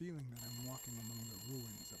get the feeling that I'm walking among the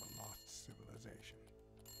ruins of a lost civilization.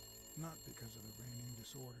 Not because of the reigning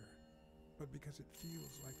disorder, but because it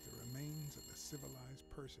feels like the remains of the civilized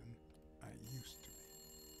person I used to be.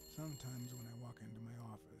 Sometimes when I walk into my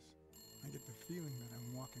office, I get the feeling that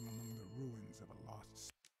I'm walking among the ruins of a lost...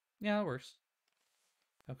 Yeah, that works.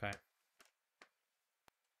 Okay.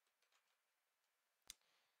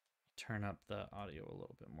 Turn up the audio a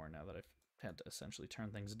little bit more now that I've had to essentially turn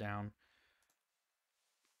things down.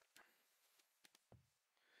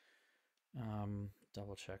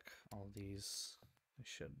 Double check all of these. They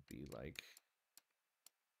should be like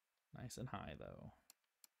nice and high though.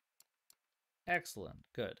 Excellent.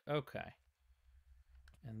 Good. Okay.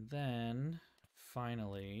 And then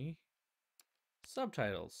finally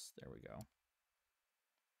subtitles. There we go.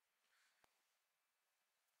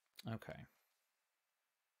 Okay.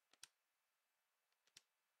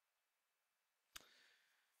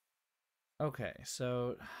 Okay,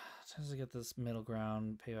 so tends to get this middle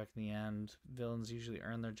ground, payback in the end. Villains usually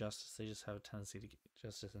earn their justice. They just have a tendency to get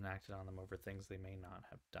justice enacted on them over things they may not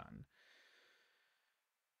have done.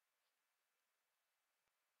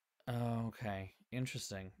 Okay,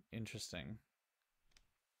 interesting, interesting.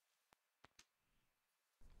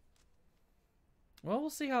 Well, we'll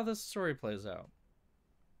see how this story plays out.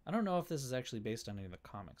 I don't know if this is actually based on any of the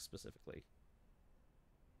comics specifically.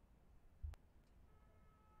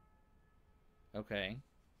 Okay.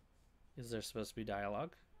 Is there supposed to be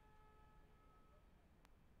dialogue?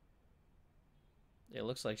 It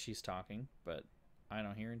looks like she's talking, but I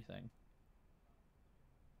don't hear anything.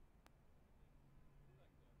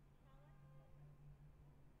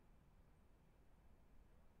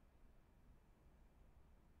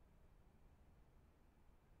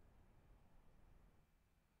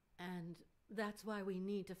 And that's why we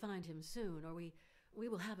need to find him soon, or we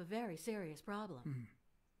will have a very serious problem.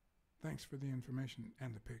 Thanks for the information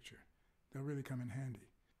and the picture. They'll really come in handy.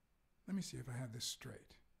 Let me see if I have this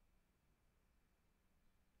straight.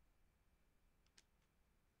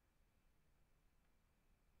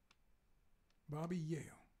 Bobby Yale,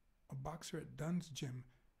 a boxer at Dunn's gym,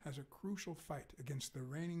 has a crucial fight against the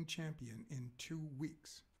reigning champion in 2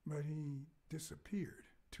 weeks. But he disappeared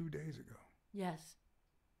 2 days ago. Yes.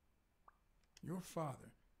 Your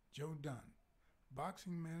father, Joe Dunn,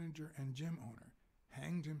 boxing manager and gym owner,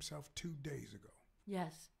 hanged himself 2 days ago.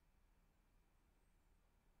 Yes.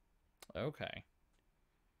 Okay.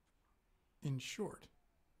 In short,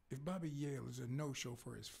 if Bobby Yale is a no-show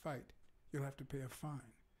for his fight, you'll have to pay a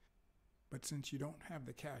fine. But since you don't have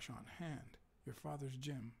the cash on hand, your father's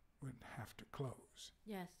gym would have to close.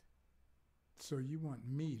 Yes. So you want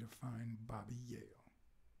me to find Bobby Yale?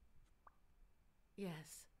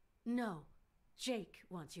 Yes. No. Jake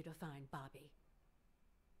wants you to find Bobby.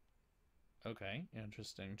 Okay.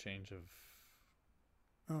 Interesting change of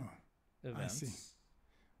Oh, events. I see.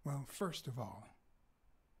 Well, first of all,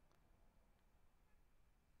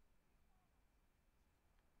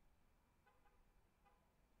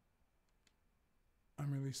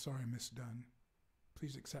 I'm really sorry, Miss Dunn.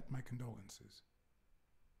 Please accept my condolences.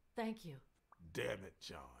 Thank you. Damn it,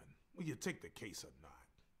 John. Will you take the case or not?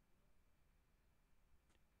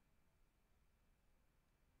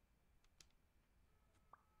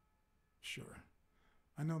 Sure.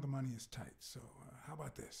 I know the money is tight, so how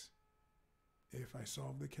about this? If I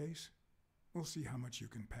solve the case, we'll see how much you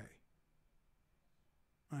can pay.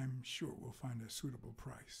 I'm sure we'll find a suitable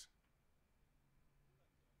price.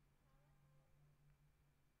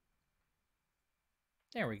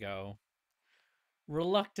 There we go.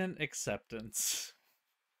 Reluctant acceptance.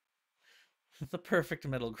 The perfect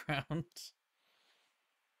middle ground.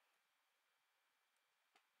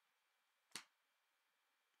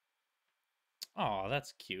 Aw,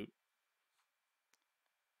 that's cute.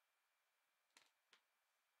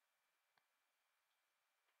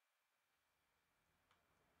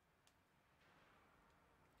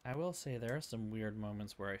 I will say there are some weird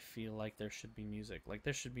moments where I feel like there should be music. Like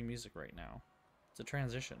there should be music right now. It's a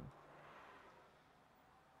transition.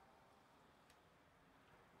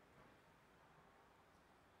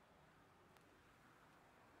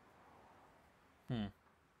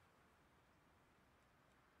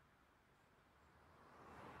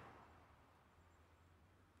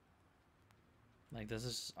 Like this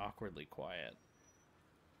is just awkwardly quiet.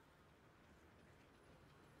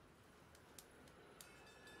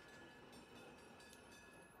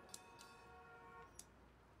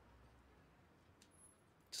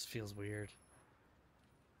 Just feels weird.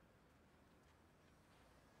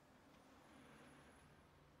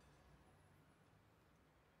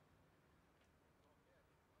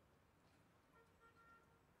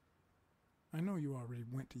 I know you already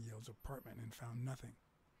went to Yale's apartment and found nothing,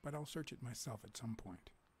 but I'll search it myself at some point.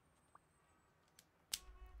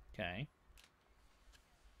 Okay.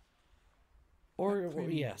 Or, That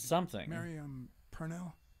cleaning yeah, lady, something. Miriam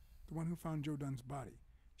Purnell, the one who found Joe Dunn's body.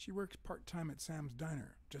 She works part-time at Sam's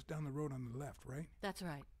Diner, just down the road on the left, right? That's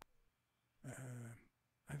right.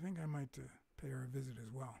 I think I might pay her a visit as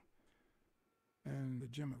well. And the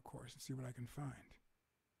gym, of course, and see what I can find.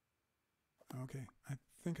 Okay, I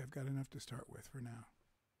think I've got enough to start with for now.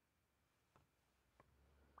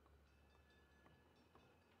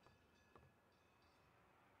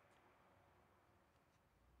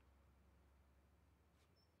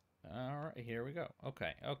 All right, here we go.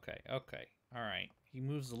 Okay. All right. He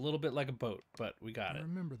moves a little bit like a boat, but we got I it.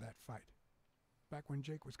 remember that fight, back when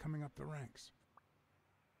Jake was coming up the ranks.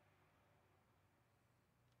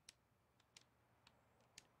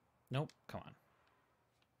 Nope, come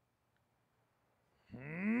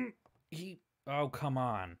on. Oh, come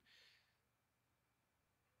on.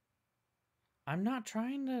 I'm not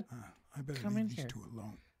trying to I better come in leave these here. two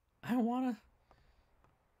alone. I want to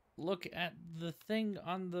look at the thing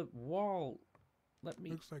on the wall. Let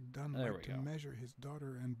me... Looks like Dunn There liked we to go. measure his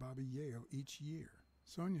daughter and Bobby Yale each year.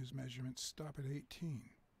 Sonia's measurements stop at 18,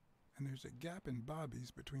 and there's a gap in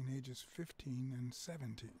Bobby's between ages 15 and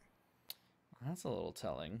 17. That's a little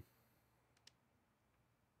telling.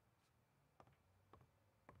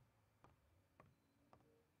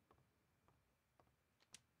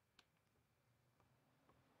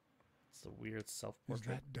 It's a weird Is self-portrait.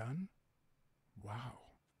 that done? Wow.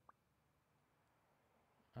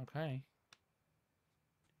 Okay.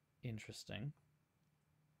 Interesting.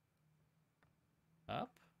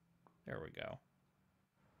 Up? There we go.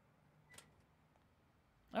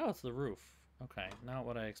 Oh, it's the roof. Okay, not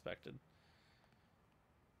what I expected.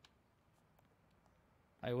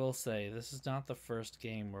 I will say, this is not the first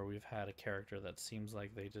game where we've had a character that seems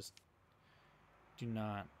like they just do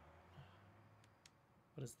not...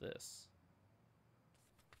 What is this?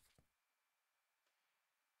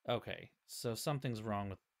 Okay, so something's wrong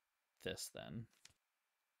with this then.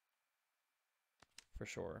 For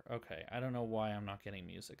sure. Okay, I don't know why I'm not getting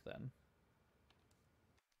music then.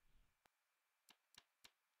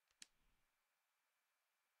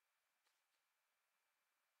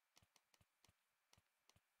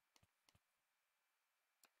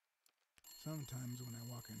 Sometimes when I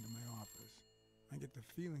walk into my office, I get the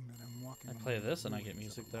feeling that I'm walking I among play the this and I get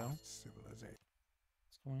ruins of music, a though. lost civilization.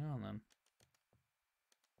 What's going on then?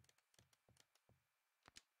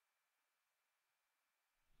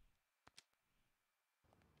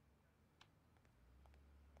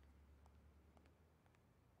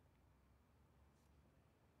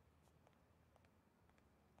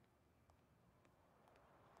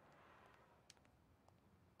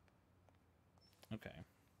 Okay.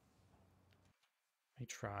 Let me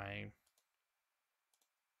try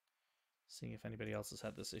seeing if anybody else has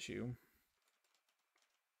had this issue.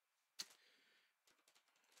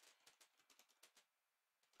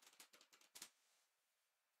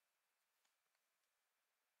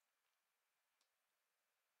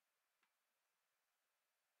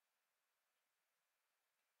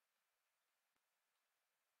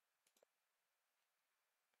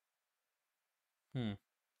 I'm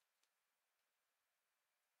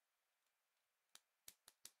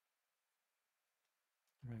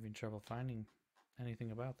having trouble finding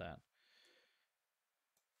anything about that.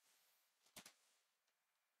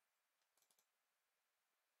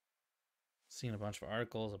 Seen a bunch of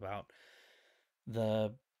articles about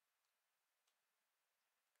the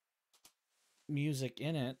music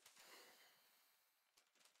in it.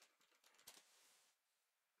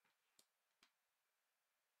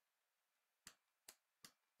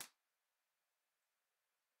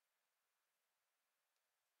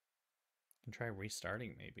 Can try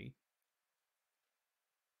restarting maybe.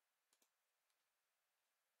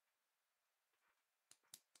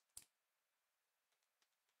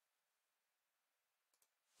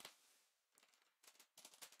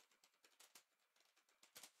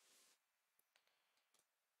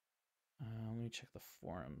 check the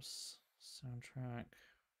forums. Soundtrack.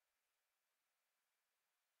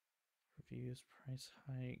 Reviews, price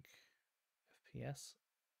hike, FPS.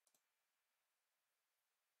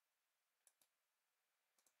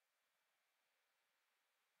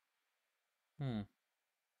 I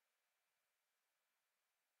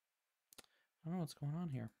don't know what's going on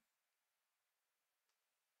here.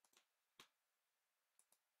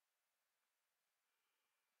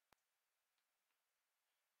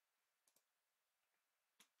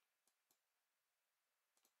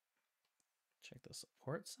 Check the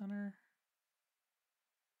support center.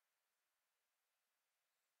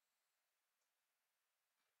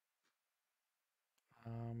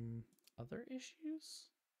 Other issues?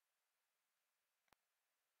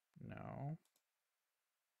 No.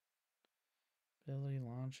 Ability,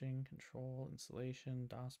 launching, control, installation,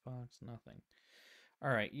 DOSBox, nothing.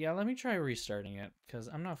 All right, yeah, let me try restarting it because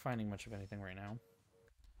I'm not finding much of anything right now.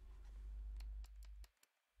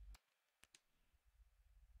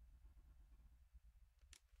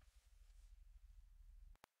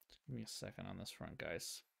 Just give me a second on this front,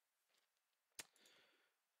 guys.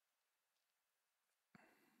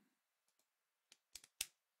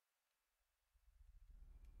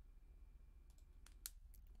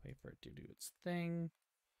 Wait for it to do its thing.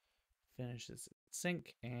 Finishes its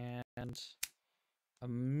sync and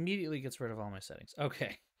immediately gets rid of all my settings.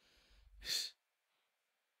 Okay.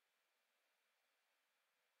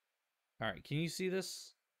 All right, can you see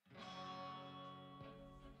this?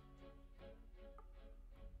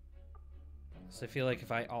 So I feel like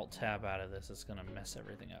if I Alt-Tab out of this, it's going to mess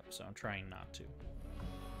everything up, so I'm trying not to.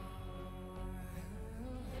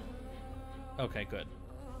 Okay, good.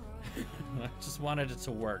 I just wanted it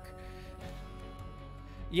to work.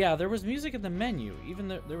 Yeah, there was music in the menu. Even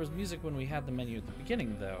though there was music when we had the menu at the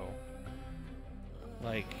beginning, though.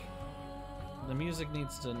 Like, the music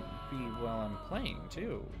needs to be while I'm playing,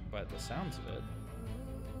 too, by the sounds of it.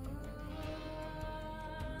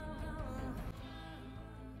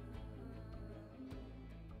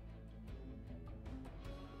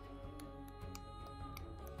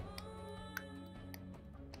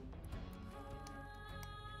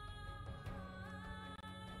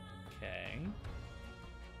 Okay.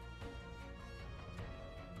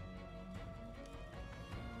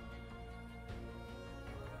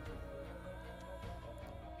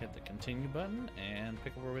 Hit the continue button and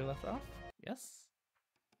pick up where we left off. Yes.